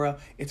efficiently or well,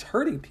 it's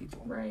hurting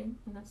people. Right,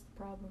 and that's the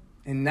problem.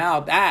 And now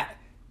that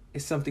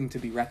is something to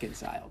be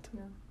reconciled.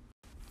 Yeah.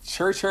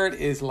 Church hurt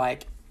is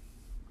like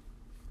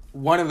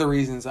one of the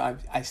reasons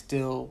I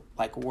still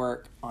like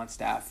work on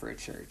staff for a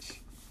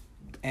church.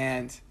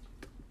 And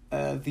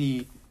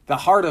the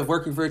heart of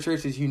working for a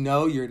church is,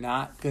 you're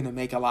not going to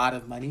make a lot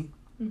of money,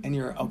 and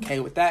you're okay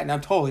with that. And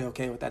I'm totally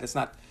okay with that. It's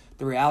not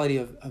the reality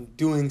of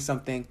doing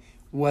something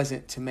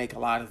wasn't to make a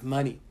lot of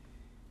money,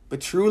 but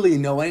truly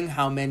knowing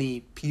how many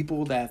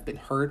people that have been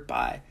hurt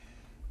by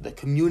the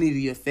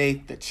community of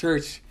faith, the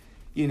church,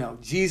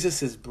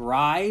 Jesus's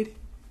bride,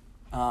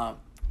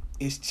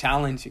 is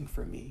challenging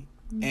for me.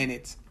 And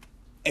it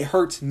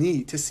hurts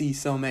me to see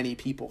so many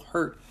people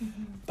hurt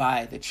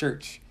by the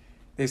church.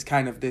 There's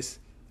kind of this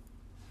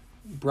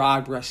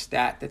broad brush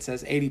stat that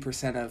says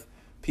 80% of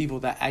people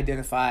that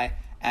identify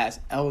as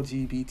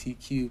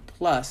LGBTQ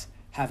plus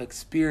have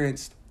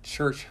experienced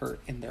church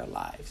hurt in their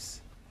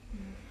lives.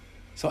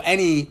 So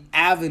any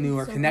avenue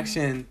or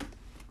connection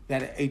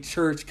that a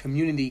church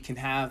community can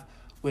have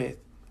with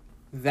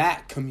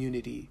that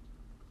community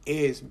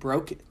is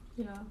broken.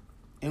 Yeah.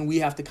 And we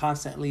have to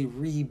constantly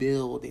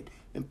rebuild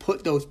and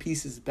put those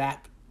pieces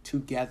back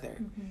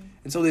together.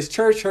 And so this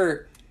church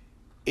hurt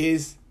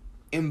is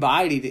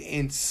embodied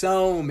in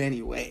so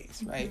many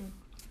ways, right?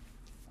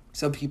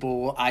 Some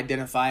people will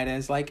identify it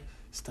as like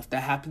stuff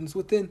that happens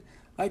within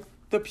like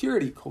the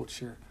purity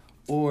culture,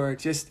 or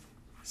just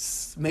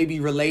maybe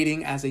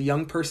relating as a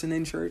young person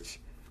in church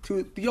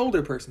to the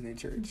older person in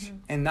church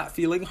and not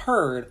feeling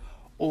heard,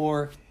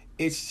 or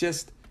it's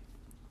just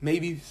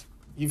maybe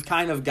you've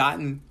kind of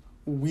gotten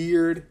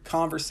weird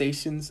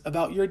conversations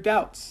about your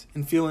doubts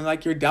and feeling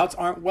like your doubts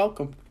aren't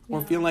welcome,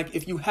 or feeling like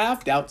if you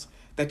have doubts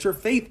that your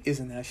faith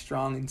isn't as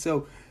strong. And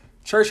so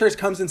church hurt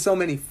comes in so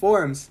many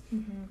forms,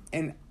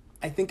 and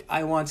I think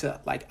I want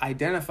to like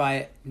identify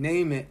it,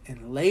 name it,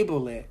 and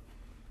label it,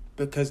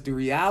 because the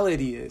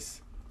reality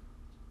is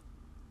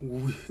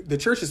the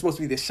church is supposed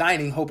to be the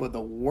shining hope of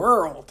the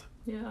world.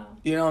 Yeah.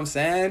 You know what I'm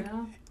saying?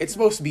 Yeah. It's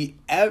supposed to be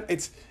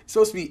it's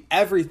supposed to be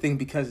everything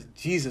because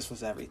Jesus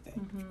was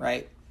everything,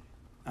 right?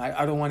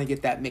 I don't want to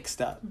get that mixed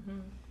up.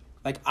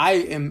 Like, I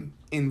am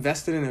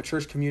invested in a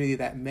church community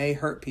that may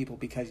hurt people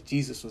because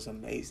Jesus was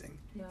amazing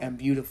and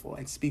beautiful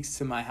and speaks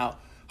to my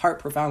heart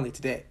profoundly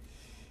today.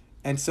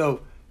 And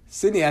so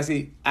Sydney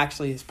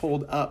actually has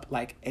pulled up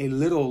like a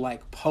little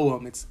like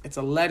poem. It's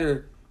a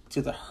letter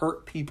to the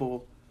hurt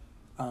people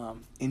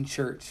in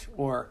church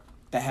or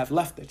that have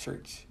left the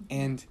church.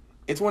 And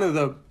it's one of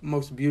the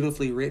most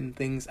beautifully written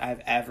things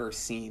I've ever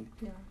seen.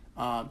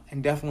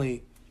 And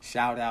definitely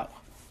shout out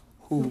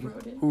who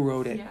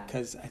wrote it,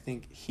 because I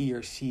think he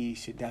or she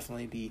should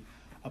definitely be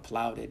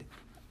applauded,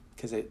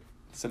 because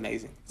it's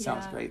amazing. It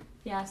sounds great.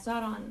 Yeah, I saw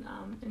it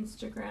on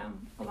Instagram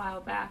a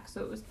while back.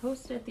 So it was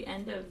posted at the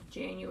end of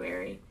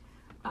January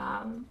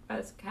by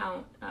this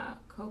account,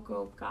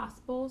 Cocoa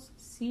Gospels,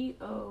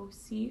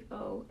 COCOAGOSPELS.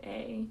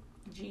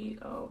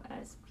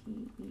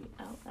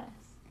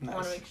 Nice. I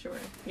want to make sure,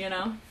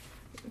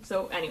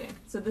 So anyway,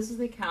 so this is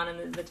the account,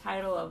 and the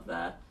title of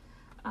the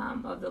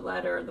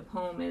letter or the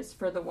poem is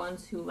 "For the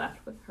Ones Who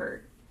Left with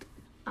Hurt."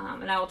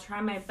 And I will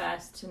try my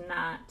best to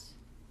not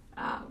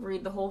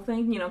read the whole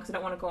thing, because I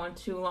don't want to go on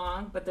too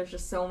long, but there's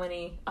just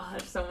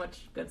there's so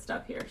much good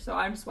stuff here. So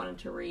I just wanted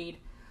to read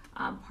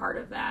part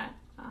of that,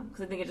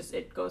 because I think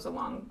it goes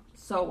along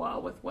so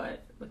well with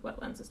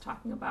what Lens is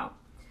talking about.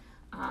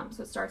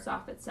 So it starts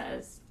off, it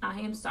says, "I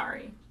am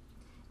sorry.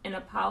 An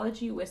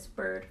apology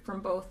whispered from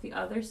both the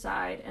other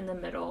side and the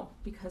middle,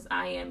 because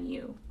I am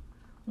you.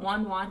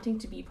 One wanting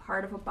to be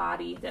part of a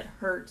body that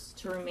hurts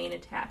to remain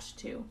attached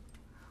to.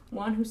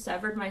 One who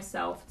severed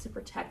myself to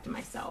protect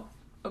myself.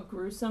 A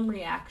gruesome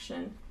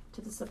reaction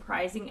to the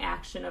surprising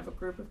action of a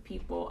group of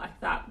people I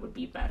thought would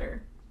be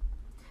better.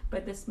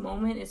 But this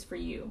moment is for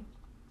you.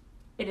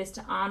 It is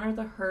to honor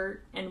the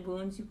hurt and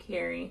wounds you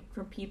carry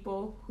from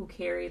people who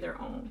carry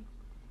their own.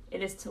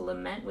 It is to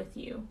lament with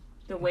you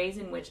the ways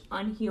in which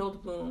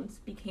unhealed wounds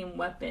became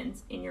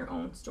weapons in your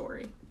own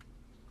story.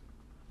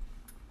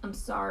 I'm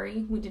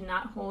sorry we did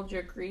not hold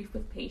your grief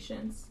with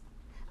patience.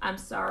 I'm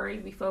sorry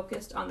we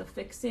focused on the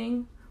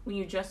fixing when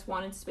you just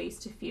wanted space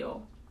to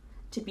feel.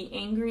 To be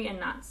angry and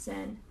not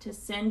sin. To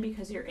sin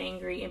because you're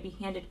angry and be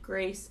handed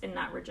grace and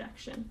not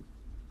rejection.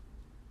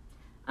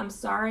 I'm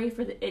sorry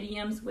for the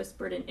idioms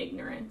whispered in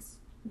ignorance.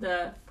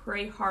 The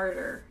pray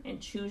harder and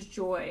choose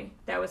joy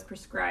that was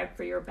prescribed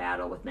for your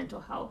battle with mental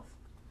health.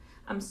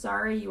 I'm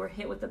sorry you were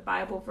hit with a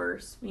Bible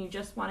verse when you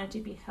just wanted to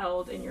be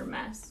held in your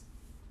mess.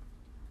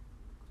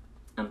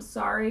 I'm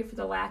sorry for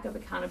the lack of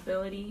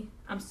accountability.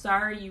 I'm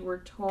sorry you were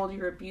told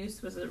your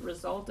abuse was a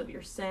result of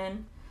your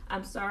sin.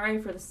 I'm sorry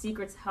for the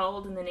secrets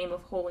held in the name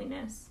of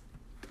holiness.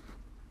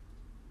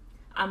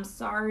 I'm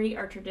sorry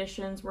our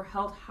traditions were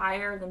held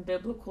higher than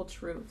biblical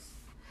truths.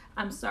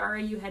 I'm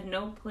sorry you had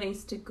no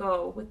place to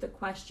go with the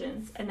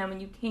questions, and then when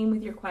you came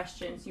with your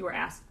questions, you were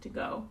asked to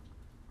go.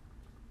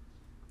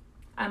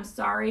 I'm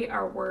sorry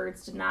our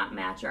words did not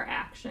match our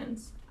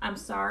actions. I'm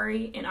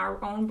sorry in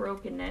our own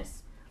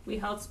brokenness we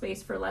held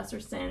space for lesser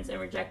sins and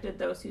rejected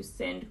those who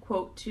sinned,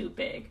 quote, too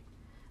big.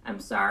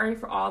 I'm sorry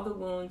for all the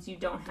wounds you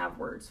don't have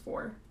words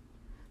for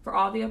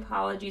all the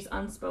apologies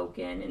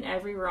unspoken, and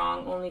every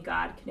wrong only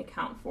God can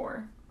account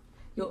for.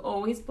 You'll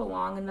always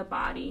belong in the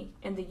body,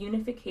 and the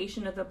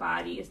unification of the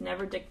body is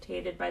never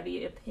dictated by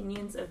the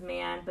opinions of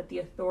man, but the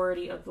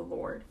authority of the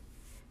Lord.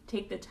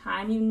 Take the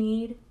time you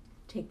need,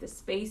 take the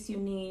space you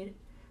need,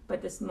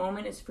 but this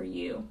moment is for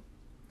you.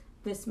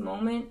 This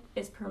moment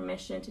is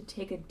permission to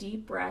take a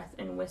deep breath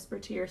and whisper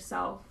to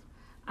yourself,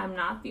 I'm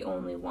not the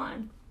only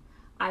one.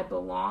 I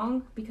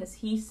belong because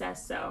he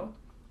says so,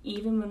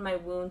 even when my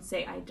wounds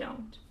say I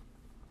don't.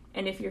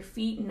 And if your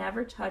feet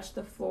never touch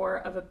the floor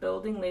of a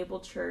building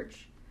labeled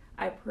church,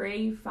 I pray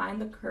you find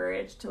the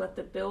courage to let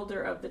the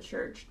builder of the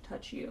church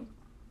touch you.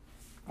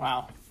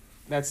 Wow.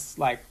 That's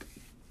like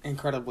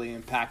incredibly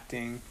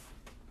impacting,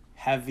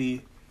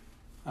 heavy,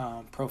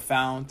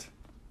 profound.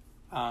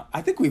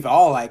 I think we've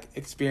all like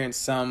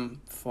experienced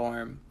some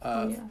form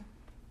of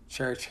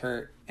church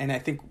hurt.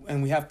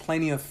 And we have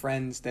plenty of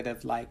friends that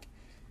have like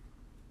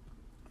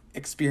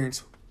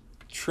experienced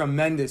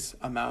tremendous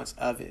amounts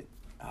of it.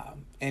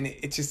 And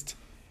it's just,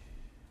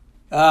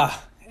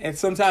 it's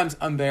sometimes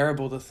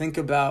unbearable to think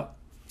about,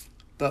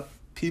 but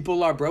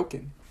people are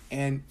broken.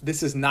 And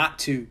this is not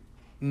to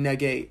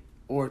negate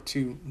or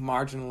to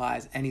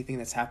marginalize anything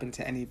that's happened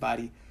to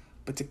anybody,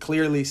 but to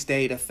clearly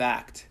state a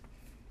fact.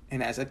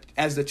 And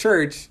as the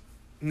church,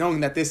 knowing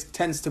that this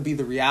tends to be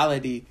the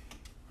reality,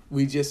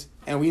 we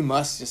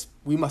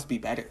must be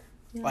better.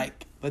 Yeah.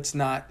 Like, let's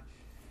not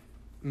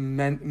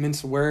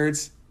mince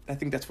words. I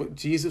think that's what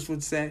Jesus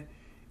would say.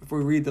 If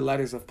we read the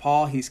letters of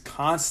Paul, he's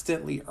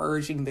constantly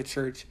urging the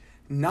church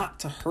not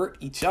to hurt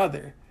each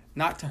other,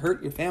 not to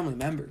hurt your family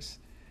members.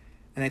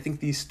 And I think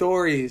these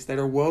stories that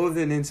are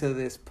woven into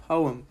this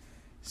poem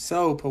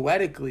so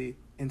poetically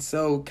and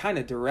so kind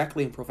of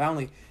directly and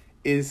profoundly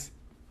is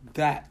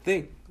that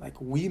thing. Like,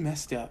 we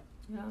messed up.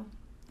 Yeah.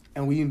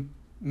 And we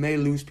may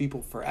lose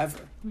people forever.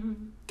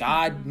 Mm-hmm.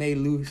 God may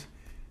lose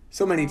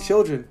so many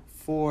children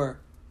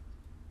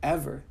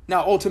forever.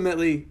 Now,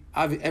 ultimately,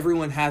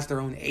 everyone has their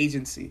own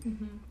agency.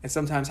 Mm-hmm. And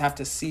sometimes have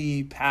to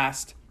see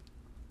past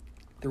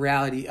the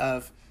reality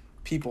of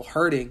people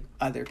hurting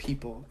other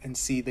people and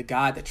see the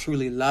God that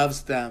truly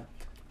loves them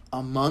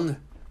among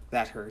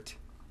that hurt.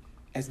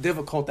 As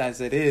difficult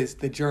as it is,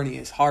 the journey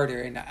is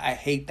harder, and I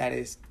hate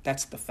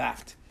that's the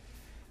fact.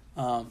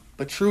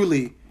 But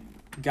truly,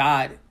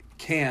 God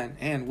can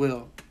and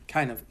will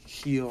kind of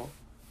heal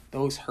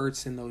those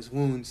hurts and those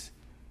wounds.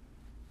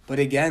 But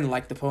again,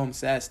 like the poem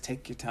says,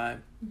 take your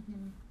time.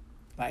 Mm-hmm.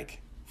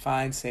 Like,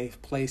 find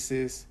safe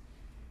places,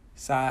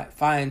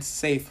 find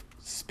safe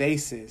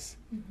spaces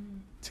mm-hmm.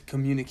 to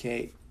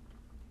communicate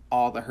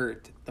all the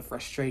hurt, the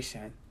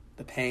frustration,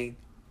 the pain.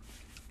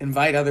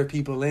 Invite other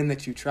people in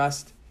that you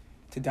trust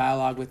to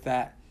dialogue with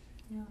that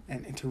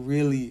and to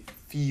really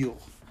feel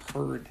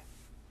heard.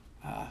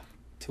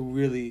 To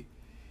really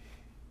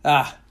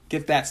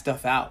get that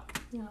stuff out.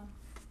 Yeah.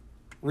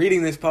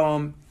 Reading this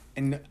poem,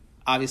 and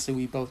obviously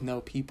we both know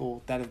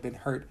people that have been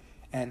hurt,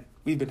 and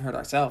we've been hurt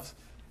ourselves.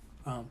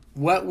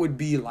 What would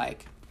be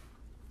like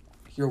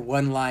your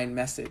one-line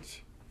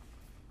message?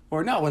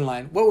 Or not one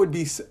line, what would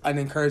be an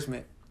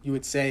encouragement you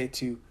would say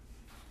to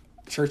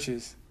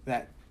churches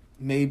that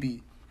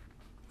maybe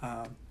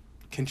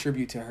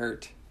contribute to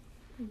hurt?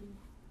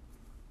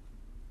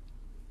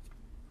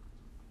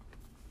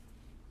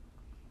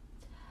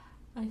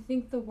 I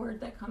think the word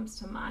that comes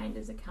to mind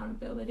is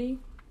accountability.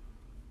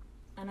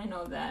 And I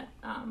know that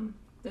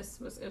it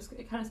was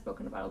kind of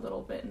spoken about a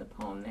little bit in the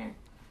poem there.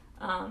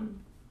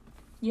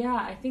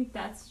 I think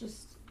that's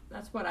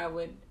what I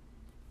would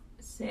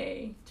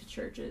say to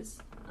churches,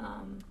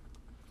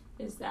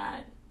 is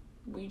that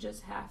we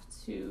just have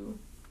to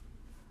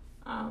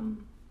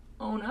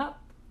own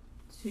up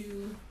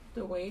to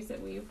the ways that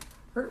we've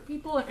hurt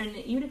people, and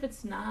even if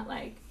it's not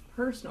like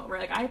personal,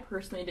 right? Like, I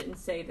personally didn't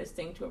say this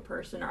thing to a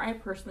person, or I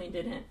personally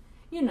didn't,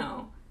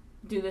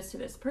 do this to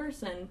this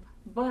person,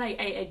 but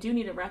I do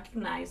need to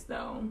recognize,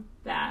 though,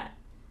 that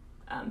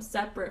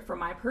separate from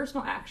my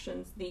personal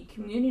actions, the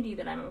community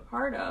that I'm a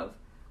part of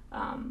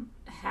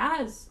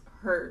has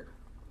hurt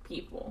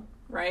people,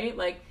 right?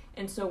 Like,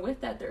 and so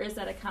with that, there is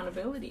that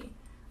accountability.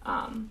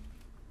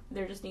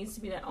 There just needs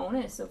to be that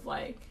onus of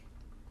like,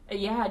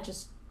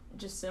 just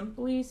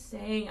simply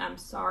saying, I'm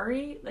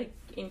sorry, like,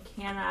 and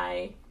can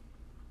I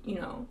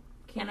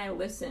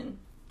listen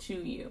to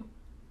you?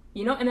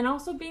 And then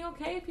also being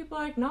okay if people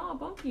are like, no, I'll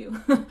bump you,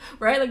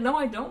 right? Like, no,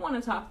 I don't want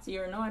to talk to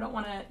you, or no, I don't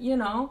want to,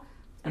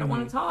 I don't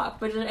want to talk.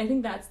 But I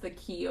think that's the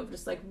key of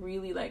just, like,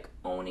 really, like,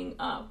 owning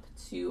up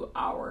to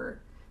our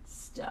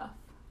stuff.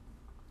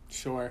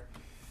 Sure.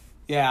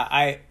 Yeah,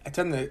 I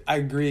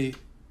agree.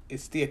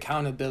 It's the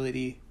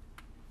accountability.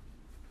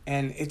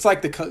 And it's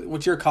like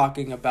what you're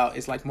talking about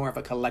is like more of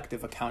a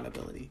collective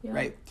accountability,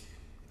 right?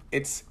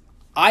 It's,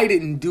 I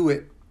didn't do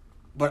it,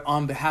 but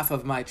on behalf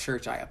of my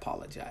church, I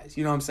apologize.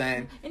 You know what I'm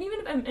saying? And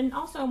even and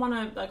also I want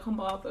to like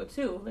humble out though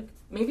too. Like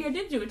maybe I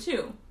did do it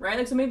too, right?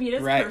 Like so maybe it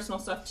is Right. personal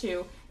stuff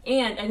too.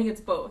 And I think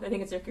it's both. I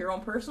think it's like your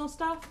own personal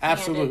stuff.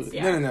 Absolutely.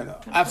 And No.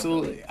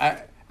 Absolutely.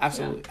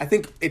 Absolutely. I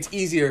think it's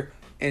easier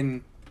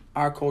in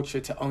our culture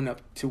to own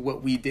up to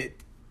what we did,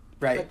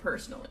 right? Like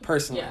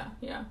personally.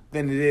 Yeah.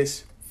 Than it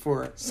is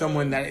for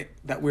someone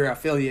that we're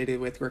affiliated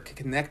with, we're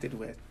connected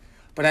with.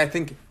 But I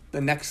think the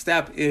next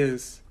step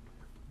is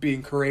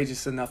being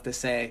courageous enough to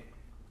say,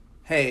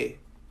 hey,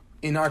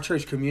 in our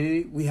church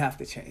community, we have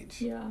to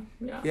change. Yeah.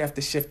 We have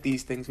to shift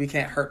these things. We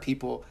can't hurt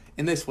people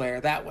in this way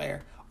or that way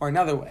or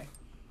another way.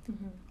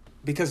 Mm-hmm.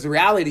 Because the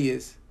reality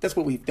is, that's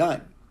what we've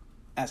done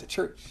as a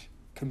church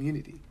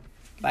community.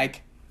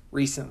 Like,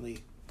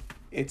 recently,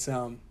 it's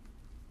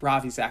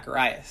Ravi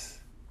Zacharias,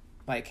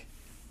 like,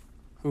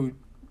 who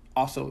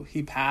also,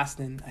 he passed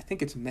in, I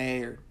think it's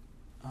May or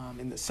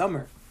in the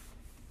summer.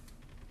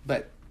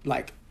 But,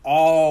 like,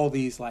 all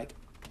these, like,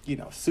 you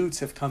know, suits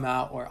have come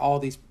out, or all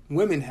these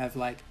women have,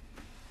 like,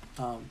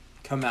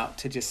 come out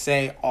to just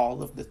say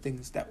all of the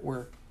things that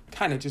were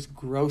kind of just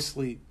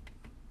grossly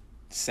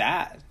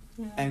sad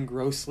and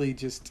grossly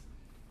just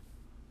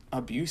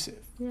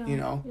abusive, you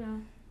know? Yeah.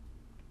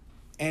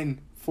 And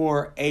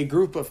for a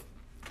group of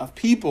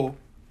people,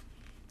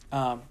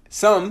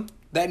 some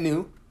that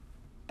knew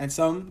and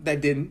some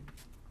that didn't,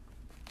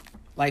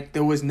 like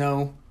there was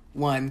no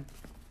one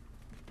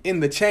in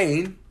the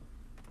chain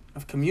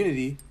of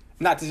community,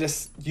 not to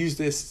just use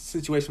this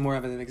situation more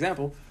of an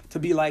example, to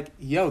be like,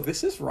 yo,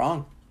 this is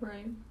wrong.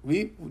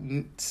 Right.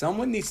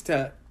 Someone needs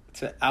to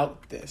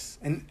out this.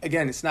 And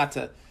again, it's not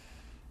to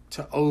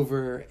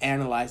over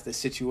analyze the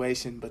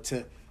situation, but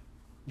to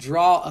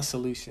draw a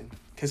solution.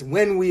 Because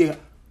when we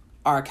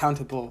are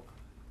accountable,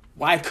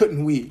 why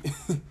couldn't we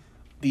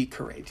be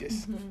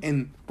courageous? Mm-hmm.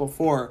 And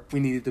before we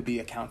needed to be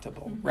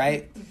accountable, Mm-hmm.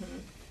 right? Mm-hmm.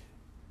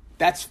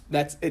 That's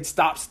it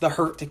stops the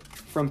hurt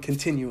from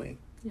continuing,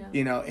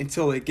 you know,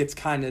 until it gets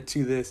kind of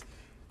to this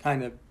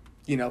kind of,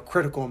 you know,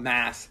 critical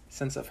mass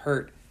sense of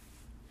hurt.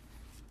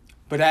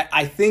 But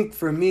I think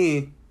for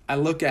me, I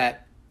look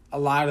at a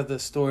lot of the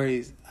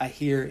stories I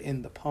hear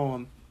in the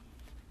poem,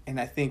 and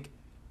I think,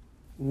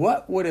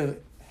 what would have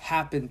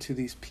happened to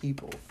these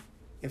people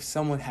if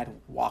someone had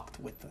walked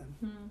with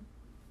them?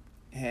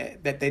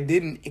 That they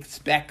didn't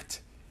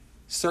expect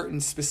certain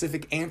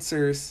specific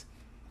answers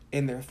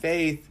in their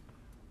faith,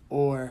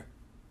 or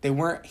they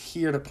weren't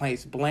here to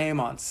place blame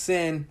on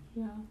sin,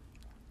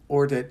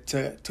 or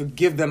to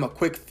give them a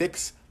quick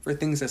fix for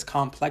things as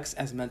complex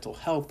as mental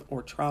health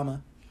or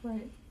trauma.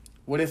 Right.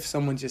 What if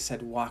someone just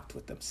had walked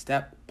with them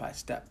step by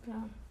step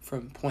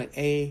from point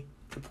A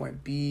to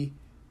point B,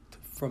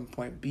 from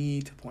point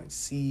B to point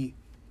C,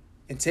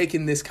 and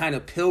taken this kind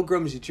of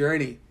pilgrim's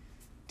journey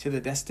to the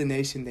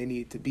destination they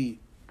need to be.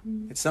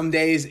 And some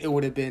days it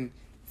would have been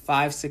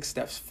 5-6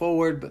 steps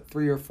forward, but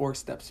 3 or 4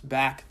 steps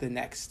back the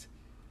next.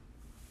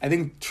 I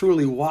think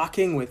truly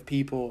walking with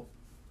people,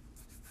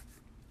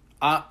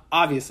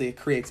 obviously it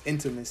creates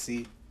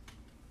intimacy,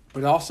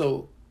 but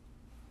also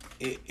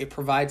it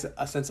provides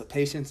a sense of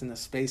patience and a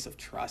space of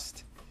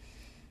trust.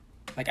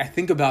 Like, I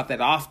think about that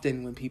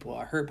often when people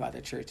are hurt by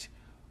the church.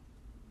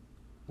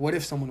 What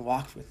if someone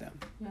walked with them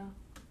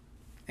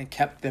and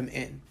kept them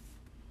in?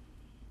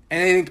 And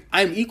I think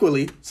I'm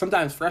equally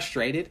sometimes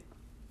frustrated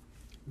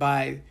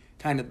by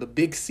kind of the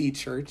big C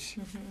church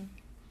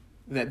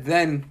that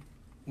then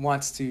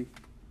wants to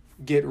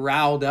get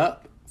riled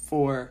up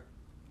for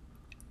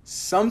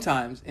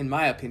sometimes, in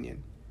my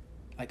opinion,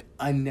 like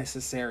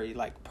unnecessary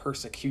like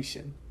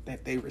persecution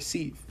that they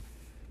receive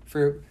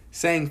for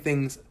saying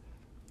things,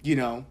 you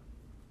know,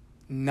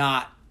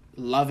 not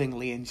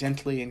lovingly and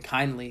gently and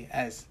kindly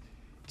as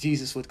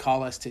Jesus would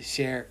call us to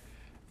share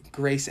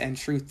grace and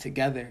truth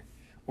together,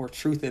 or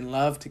truth and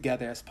love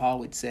together, as Paul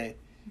would say,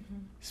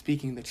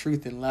 speaking the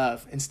truth in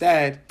love.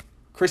 Instead,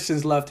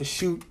 Christians love to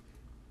shoot,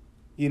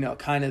 you know,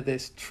 kind of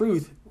this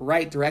truth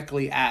right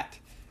directly at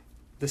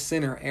the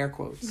sinner, air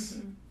quotes.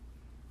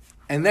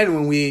 And then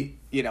when we,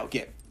 you know,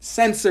 get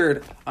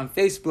censored on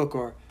Facebook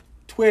or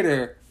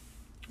Twitter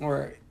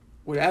or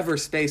whatever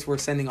space we're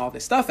sending all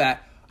this stuff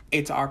at,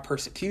 it's our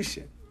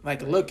persecution.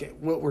 Like, look at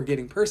what we're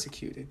getting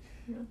persecuted.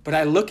 But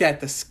I look at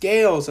the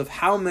scales of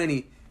how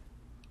many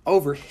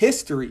over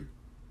history,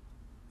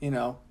 you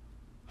know,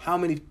 how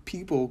many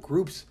people,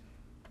 groups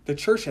the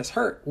church has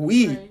hurt.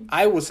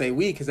 I will say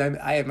we, because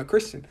I am a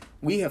Christian.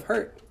 We have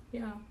hurt.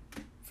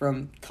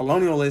 From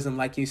colonialism,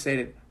 like you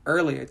said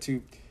earlier,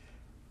 to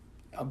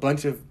a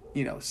bunch of,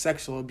 you know,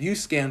 sexual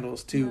abuse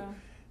scandals, to,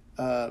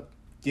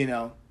 you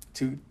know,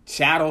 to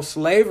chattel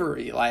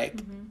slavery,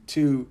 like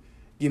to,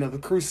 you know, the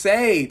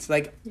Crusades.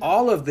 Like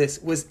all of this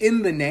was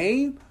in the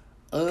name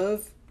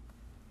of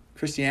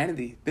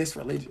Christianity, this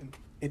religion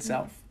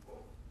itself.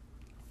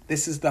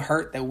 This is the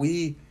hurt that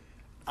we,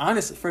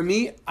 honestly, for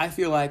me, I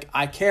feel like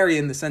I carry,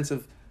 in the sense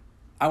of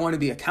I want to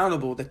be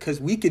accountable, because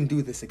we can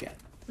do this again.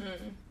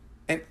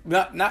 And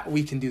not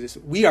we can do this.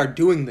 We are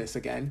doing this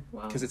again,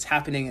 because it's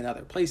happening in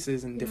other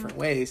places in different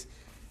ways.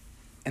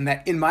 And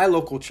that in my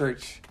local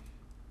church,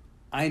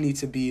 I need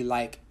to be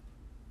like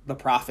the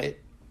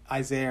prophet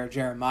Isaiah or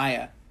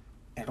Jeremiah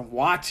and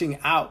watching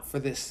out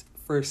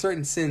for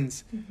certain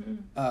sins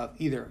of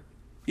either,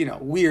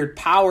 weird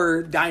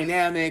power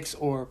dynamics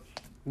or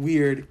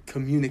weird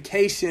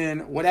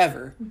communication,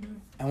 whatever.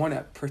 I want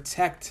to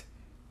protect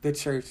the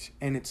church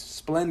and its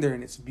splendor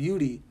and its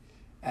beauty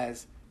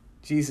as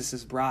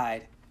Jesus's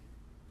bride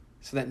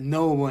so that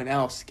no one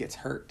else gets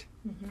hurt.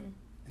 And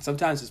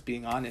sometimes it's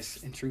being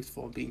honest and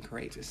truthful and being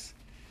courageous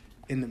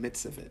in the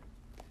midst of it.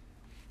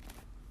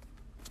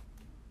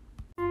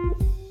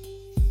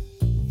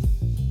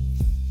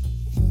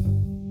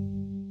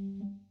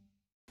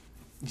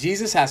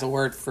 Jesus has a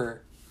word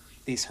for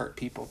these hurt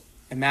people.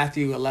 In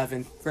Matthew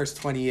 11, verse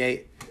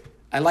 28,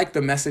 I like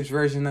the Message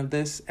version of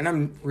this, and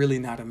I'm really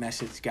not a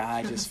Message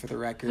guy, just for the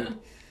record.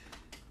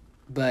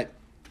 But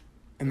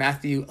in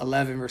Matthew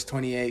 11, verse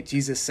 28,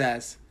 Jesus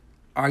says,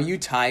 "Are you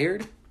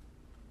tired?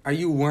 Are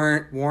you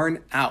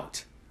worn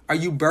out? Are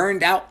you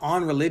burned out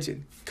on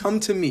religion? Come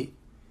to me.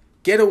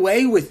 Get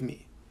away with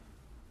me,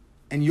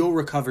 and you'll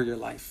recover your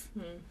life.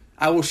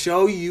 I will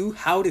show you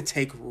how to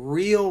take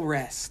real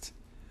rest.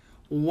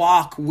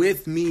 Walk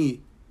with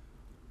me.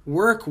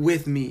 Work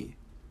with me.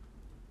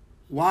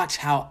 Watch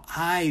how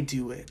I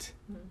do it.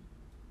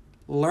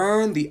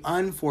 Learn the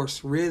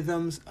unforced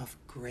rhythms of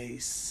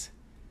grace.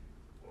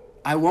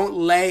 I won't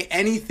lay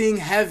anything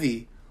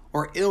heavy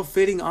or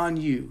ill-fitting on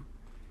you.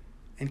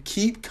 And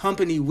keep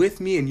company with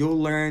me, and you'll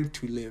learn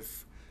to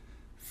live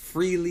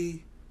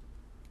freely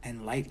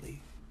and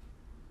lightly."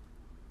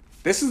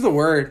 This is the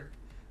word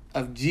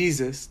of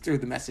Jesus through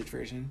the Message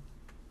version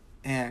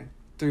and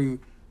through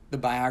the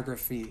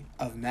biography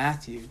of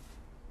Matthew.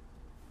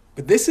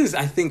 But this is,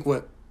 I think,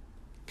 what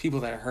people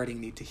that are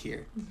hurting need to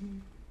hear.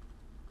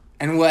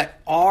 And what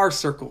our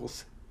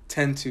circles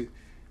tend to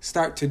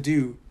start to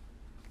do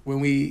when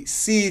we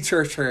see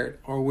church hurt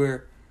or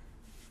we're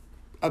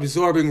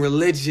absorbing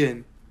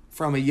religion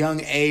from a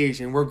young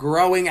age and we're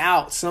growing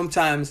out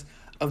sometimes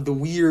of the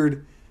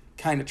weird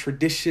kind of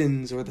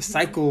traditions or the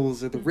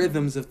cycles or the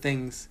rhythms of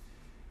things,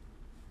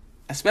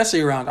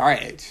 especially around our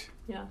age.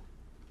 Yeah.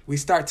 We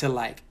start to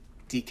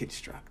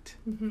deconstruct.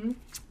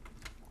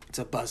 It's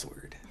a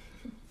buzzword.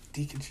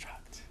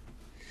 Deconstruct.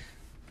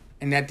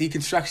 And that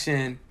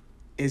deconstruction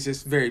is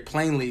just very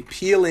plainly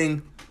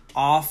peeling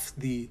off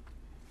the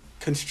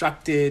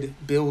constructed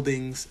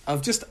buildings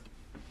of just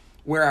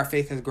where our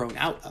faith has grown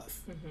out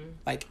of.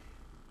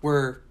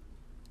 We're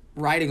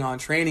riding on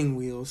training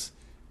wheels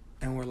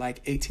and we're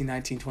 18,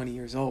 19, 20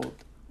 years old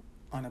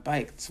on a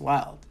bike. It's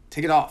wild.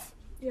 Take it off.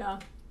 Yeah.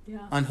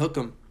 Unhook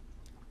them.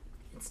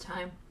 It's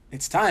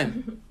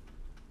time.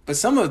 But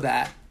some of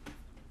that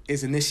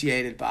is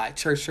initiated by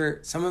church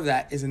hurt. Some of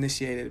that is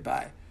initiated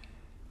by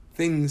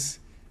things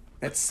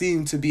that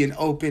seem to be an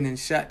open and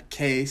shut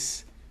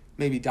case,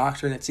 maybe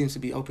doctrine that seems to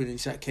be open and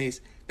shut case,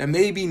 that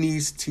maybe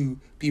needs to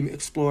be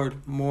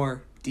explored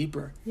more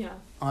deeper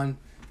on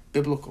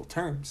biblical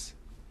terms.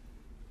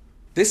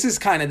 This is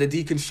kind of the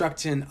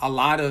deconstruction a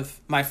lot of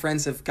my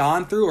friends have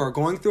gone through or are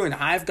going through, and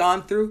I've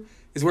gone through,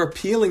 is we're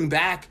peeling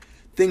back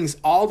things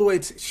all the way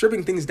to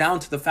stripping things down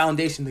to the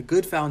foundation, the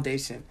good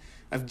foundation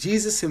of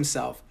Jesus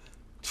himself,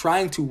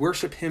 trying to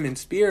worship him in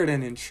spirit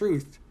and in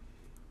truth,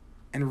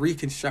 and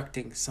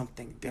reconstructing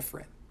something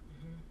different.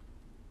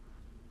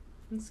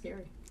 It's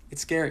scary.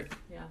 It's scary.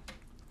 Yeah.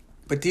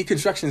 But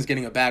deconstruction is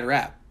getting a bad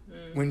rap.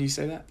 Wouldn't you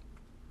say that?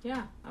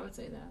 Yeah, I would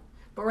say that.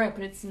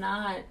 But it's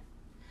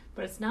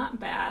not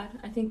bad.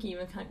 I think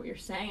even kind of what you're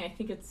saying, I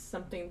think it's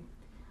something,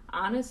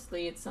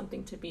 honestly, it's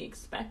something to be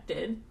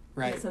expected.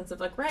 Right. In the sense of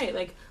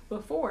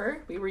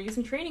before we were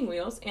using training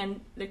wheels,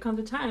 and there comes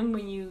a time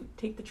when you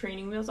take the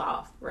training wheels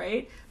off,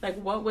 right?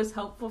 What was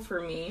helpful for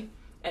me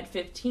at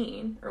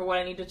 15, or what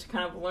I needed to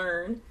kind of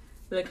learn,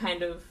 the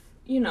kind of,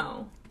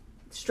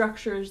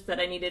 structures that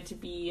I needed to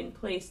be in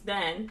place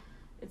then,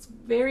 it's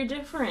very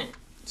different.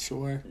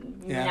 Sure.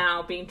 Yeah.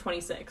 Now being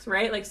 26,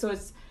 right? So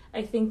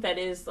I think that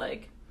is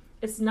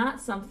it's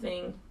not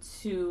something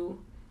to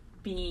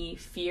be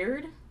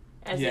feared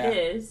as it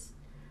is.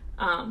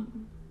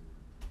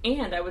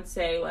 And I would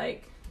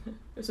say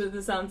so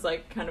this sounds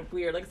kind of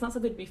weird. It's not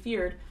something to be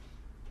feared,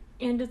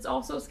 and it's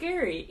also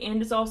scary,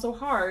 and it's also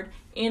hard,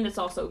 and it's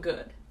also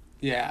good.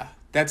 Yeah.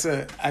 That's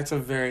a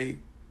very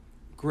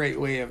great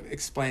way of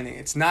explaining.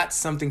 It's not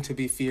something to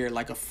be feared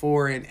like a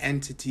foreign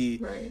entity,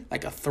 right.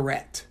 Like a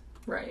threat.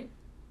 Right.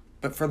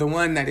 But for the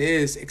one that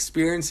is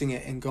experiencing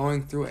it and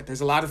going through it, there's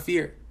a lot of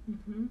fear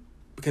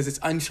because it's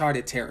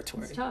uncharted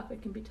territory. It's tough.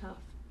 It can be tough.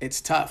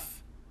 It's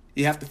tough.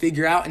 You have to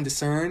figure out and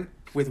discern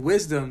with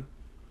wisdom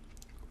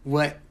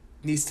what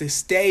needs to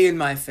stay in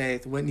my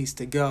faith, what needs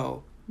to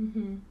go.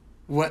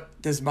 What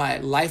does my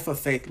life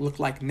of faith look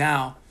like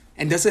now?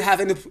 And does it have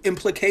any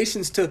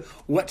implications to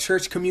what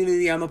church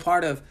community I'm a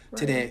part of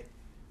today?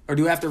 Or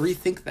do I have to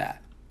rethink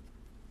that?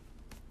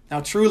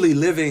 Now, truly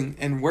living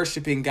and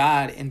worshiping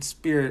God in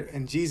spirit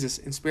and Jesus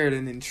in spirit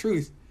and in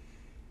truth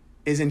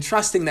is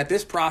entrusting that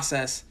this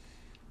process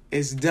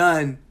is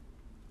done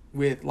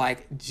with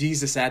like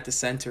Jesus at the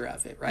center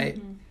of it, right?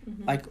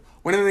 Mm-hmm. Like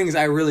one of the things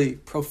I really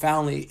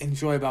profoundly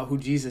enjoy about who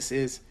Jesus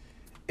is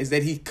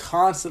that he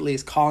constantly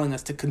is calling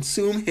us to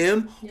consume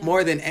him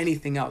more than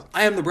anything else.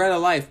 I am the bread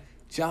of life.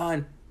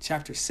 John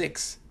chapter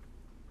 6.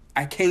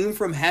 I came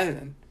from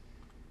heaven.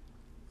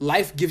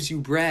 Life gives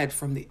you bread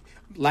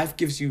life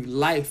gives you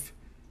life.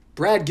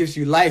 Bread gives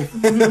you life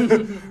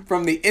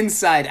from the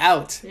inside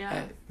out. Yeah.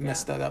 I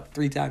messed that up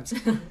 3 times.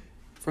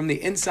 From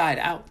the inside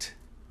out.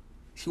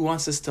 He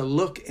wants us to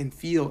look and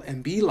feel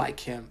and be like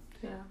him.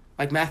 Yeah.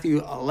 Like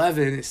Matthew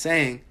 11 is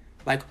saying,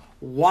 like,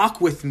 walk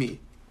with me.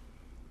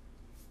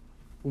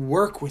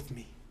 Work with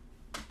me.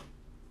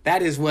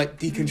 That is what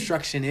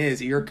deconstruction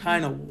is. You're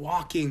kind of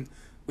walking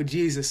with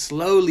Jesus,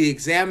 slowly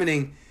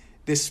examining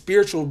this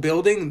spiritual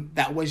building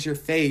that was your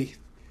faith,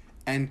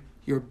 and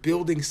you're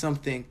building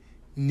something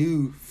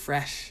new,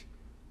 fresh,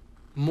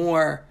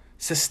 more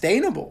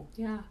sustainable.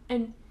 Yeah.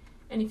 And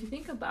if you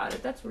think about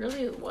it, that's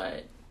really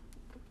what,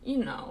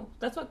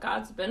 that's what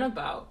God's been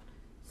about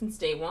since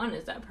day one,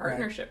 is that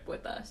partnership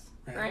with us,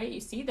 right? You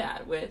see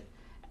that with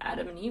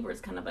Adam and Eve, where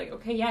it's kind of like,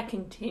 okay, yeah,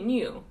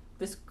 continue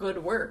this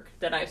good work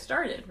that I've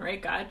started,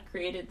 right? God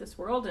created this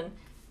world, and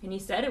he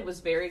said it was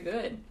very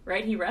good,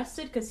 right? He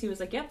rested because he was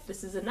like, yep,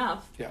 this is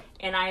enough. Yeah.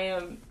 And I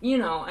am,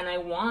 and I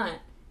want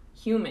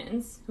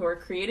humans who are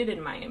created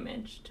in my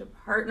image to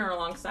partner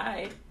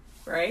alongside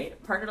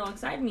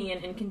me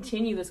and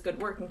continue this good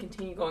work and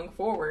continue going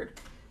forward.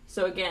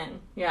 So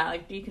again,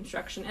 like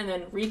deconstruction and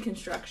then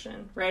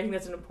reconstruction, right? I think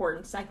that's an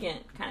important second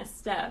kind of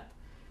step.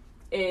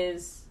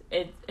 It's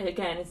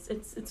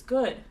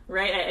good,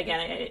 right?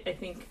 I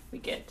think we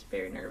get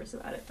very nervous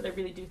about it, but I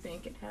really do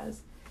think it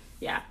has,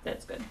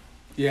 that's good.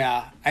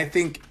 Yeah, I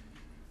think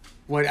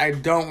what I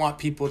don't want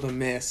people to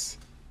miss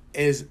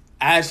is,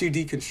 as you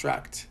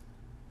deconstruct,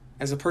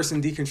 as a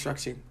person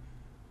deconstructing,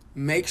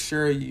 make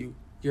sure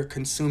you're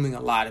consuming a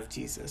lot of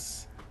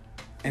Jesus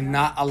and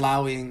not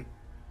allowing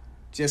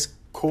just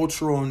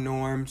cultural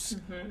norms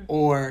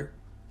or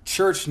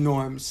church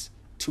norms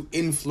to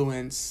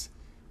influence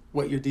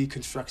what your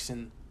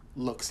deconstruction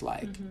looks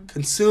like.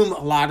 Consume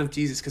a lot of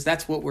Jesus, because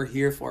that's what we're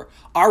here for.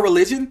 Our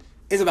religion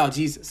is about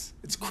Jesus.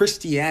 It's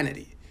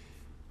Christianity.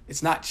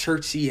 It's not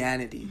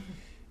churchianity.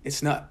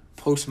 It's not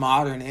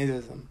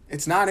postmodernism.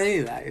 It's not any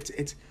of that.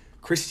 It's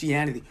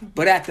Christianity.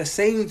 But at the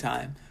same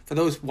time, for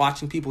those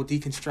watching people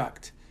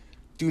deconstruct,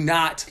 do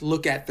not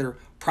look at their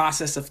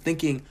process of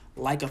thinking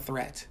like a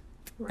threat.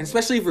 Right. And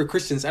especially for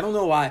Christians, I don't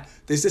know why,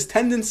 there's this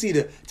tendency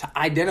to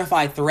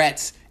identify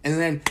threats and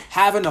then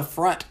have an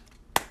affront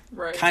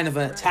kind of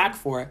an attack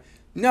for it.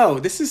 No,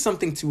 this is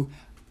something to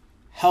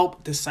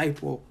help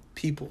disciple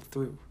people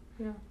through.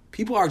 Yeah.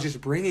 People are just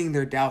bringing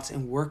their doubts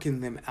and working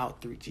them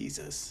out through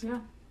Jesus. Yeah.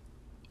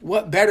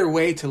 What better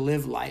way to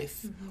live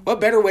life? What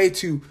better way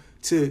to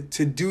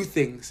do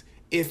things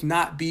if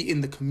not be in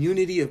the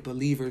community of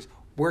believers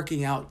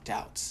working out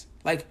doubts?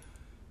 Like,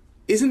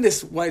 isn't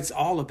this what it's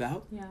all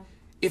about? Yeah.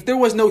 If there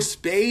was no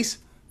space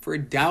for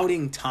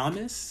doubting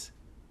Thomas,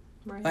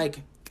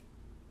 like,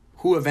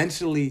 who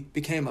eventually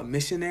became a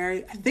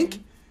missionary, I think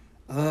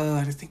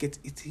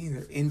it's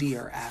either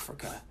India or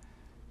Africa.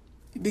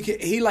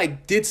 He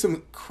like did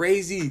some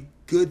crazy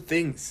good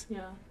things.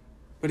 Yeah.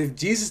 But if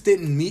Jesus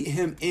didn't meet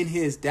him in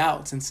his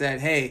doubts and said,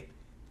 hey,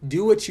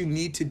 do what you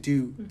need to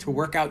do to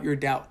work out your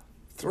doubt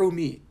through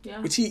me,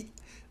 which he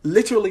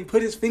literally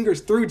put his fingers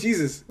through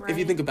Jesus, if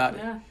you think about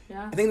it.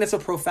 Yeah. I think that's a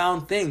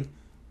profound thing.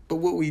 But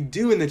what we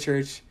do in the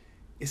church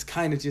is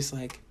kind of just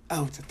like,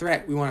 oh, it's a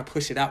threat. We want to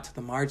push it out to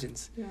the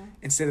margins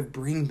instead of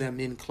bring them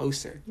in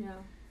closer. Yeah.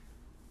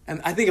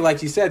 And I think,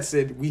 like you said,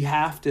 Sid, we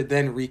have to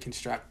then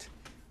reconstruct.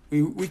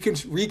 We can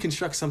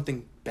reconstruct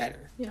something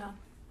better. Yeah.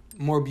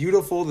 More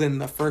beautiful than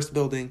the first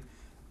building,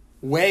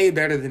 way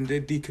better than the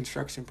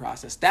deconstruction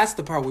process. That's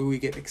the part where we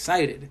get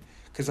excited,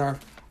 because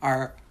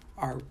our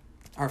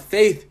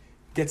faith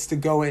gets to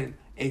go in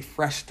a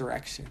fresh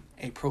direction,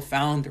 a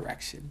profound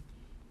direction.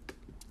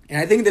 And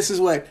I think this is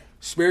what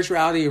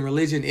spirituality and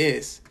religion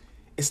is.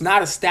 It's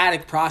not a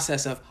static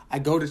process of, I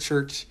go to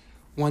church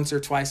once or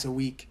twice a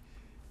week,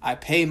 I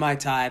pay my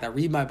tithe, I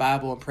read my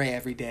Bible and pray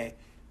every day,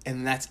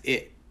 and that's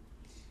it.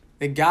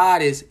 That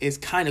God is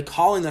kind of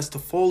calling us to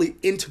fully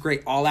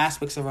integrate all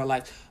aspects of our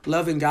life,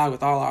 loving God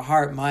with all our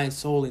heart, mind,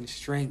 soul, and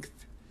strength,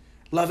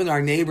 loving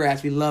our neighbor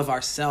as we love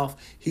ourselves.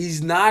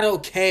 He's not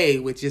okay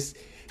with just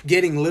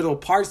getting little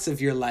parts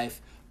of your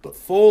life, but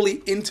fully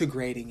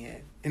integrating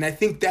it. And I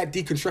think that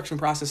deconstruction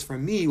process for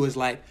me was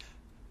like,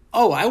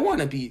 oh, I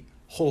want to be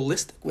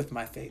holistic with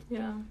my faith.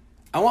 Yeah.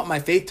 I want my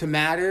faith to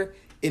matter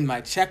in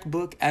my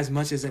checkbook as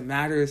much as it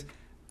matters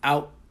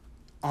out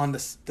on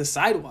the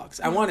sidewalks.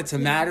 I want it to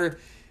matter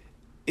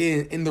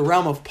in the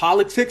realm of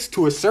politics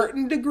to a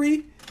certain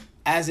degree,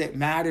 as it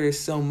matters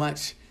so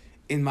much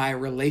in my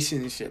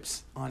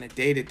relationships on a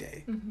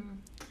day-to-day.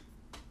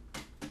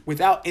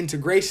 Without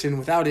integration,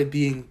 without it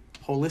being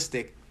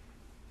holistic,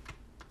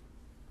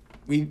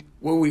 we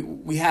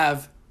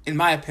have, in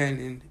my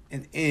opinion,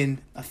 an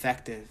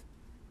ineffective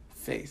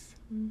faith.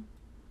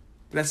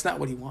 But that's not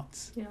what he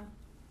wants. Yeah.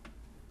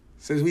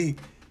 So as we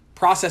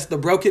process the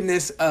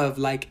brokenness of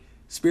like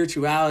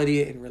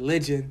spirituality and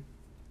religion,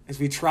 as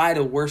we try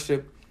to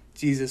worship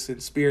Jesus in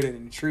spirit and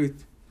in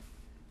truth,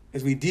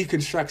 as we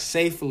deconstruct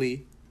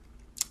safely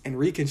and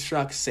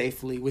reconstruct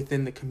safely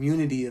within the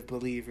community of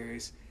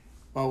believers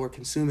while we're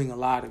consuming a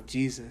lot of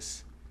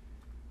Jesus,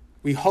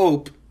 we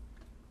hope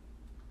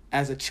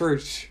as a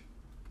church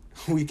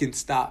we can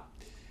stop,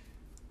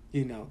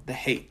 the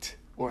hate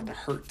or the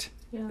hurt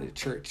that the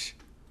church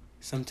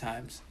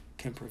sometimes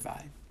can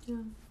provide. Yeah.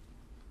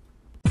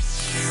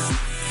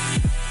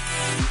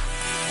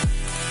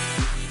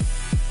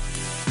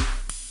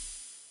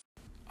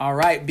 All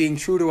right, being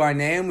true to our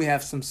name, we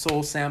have some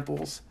soul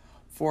samples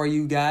for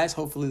you guys.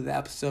 Hopefully the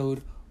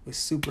episode was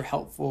super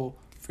helpful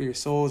for your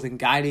souls and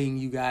guiding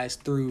you guys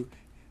through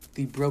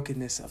the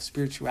brokenness of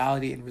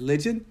spirituality and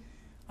religion.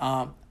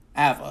 I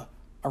have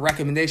a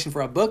recommendation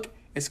for a book.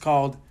 It's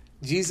called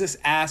Jesus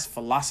as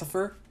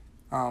Philosopher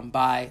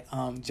by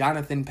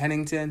Jonathan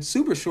Pennington.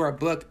 Super short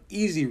book,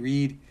 easy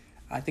read.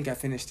 I think I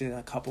finished it in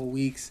a couple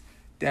weeks.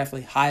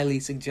 Definitely highly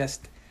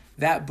suggest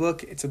that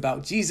book. It's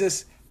about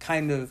Jesus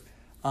kind of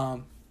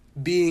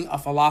being a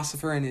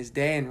philosopher in his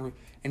day,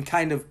 and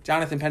kind of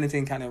Jonathan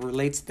Pennington kind of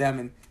relates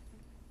them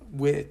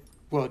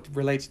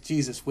relates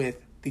Jesus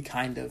with the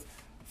kind of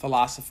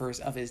philosophers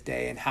of his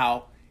day, and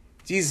how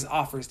Jesus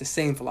offers the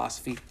same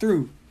philosophy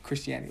through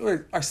Christianity,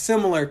 or a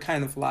similar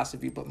kind of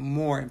philosophy, but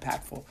more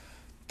impactful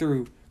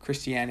through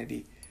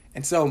Christianity.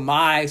 And so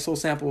my soul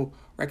sample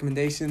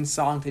recommendation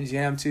song to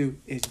jam to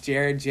is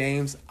Jared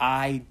James'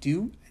 I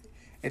Do.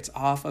 It's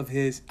off of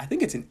his, I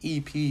think it's an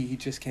EP he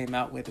just came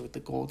out with the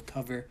gold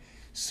cover.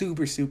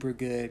 Super, super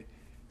good.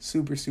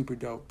 Super, super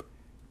dope.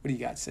 What do you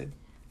got, Sid?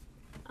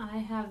 I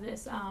have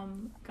this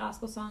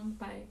gospel song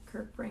by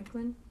Kirk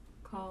Franklin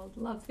called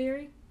Love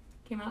Theory.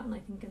 Came out in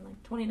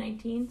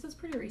 2019, so it's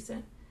pretty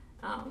recent.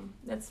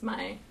 That's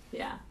my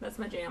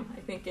jam. I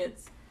think it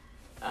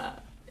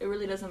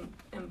really doesn't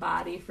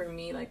embody for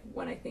me like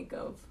when I think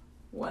of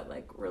what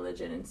like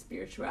religion and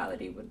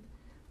spirituality would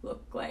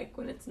look like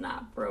when it's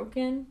not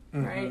broken,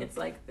 right? It's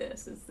like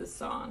this. It's this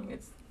song.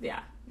 It's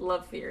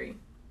Love Theory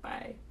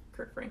by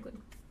Kirk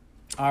Franklin.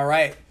 All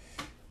right.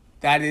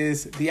 That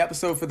is the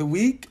episode for the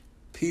week.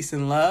 Peace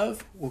and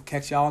love. We'll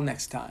catch y'all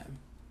next time.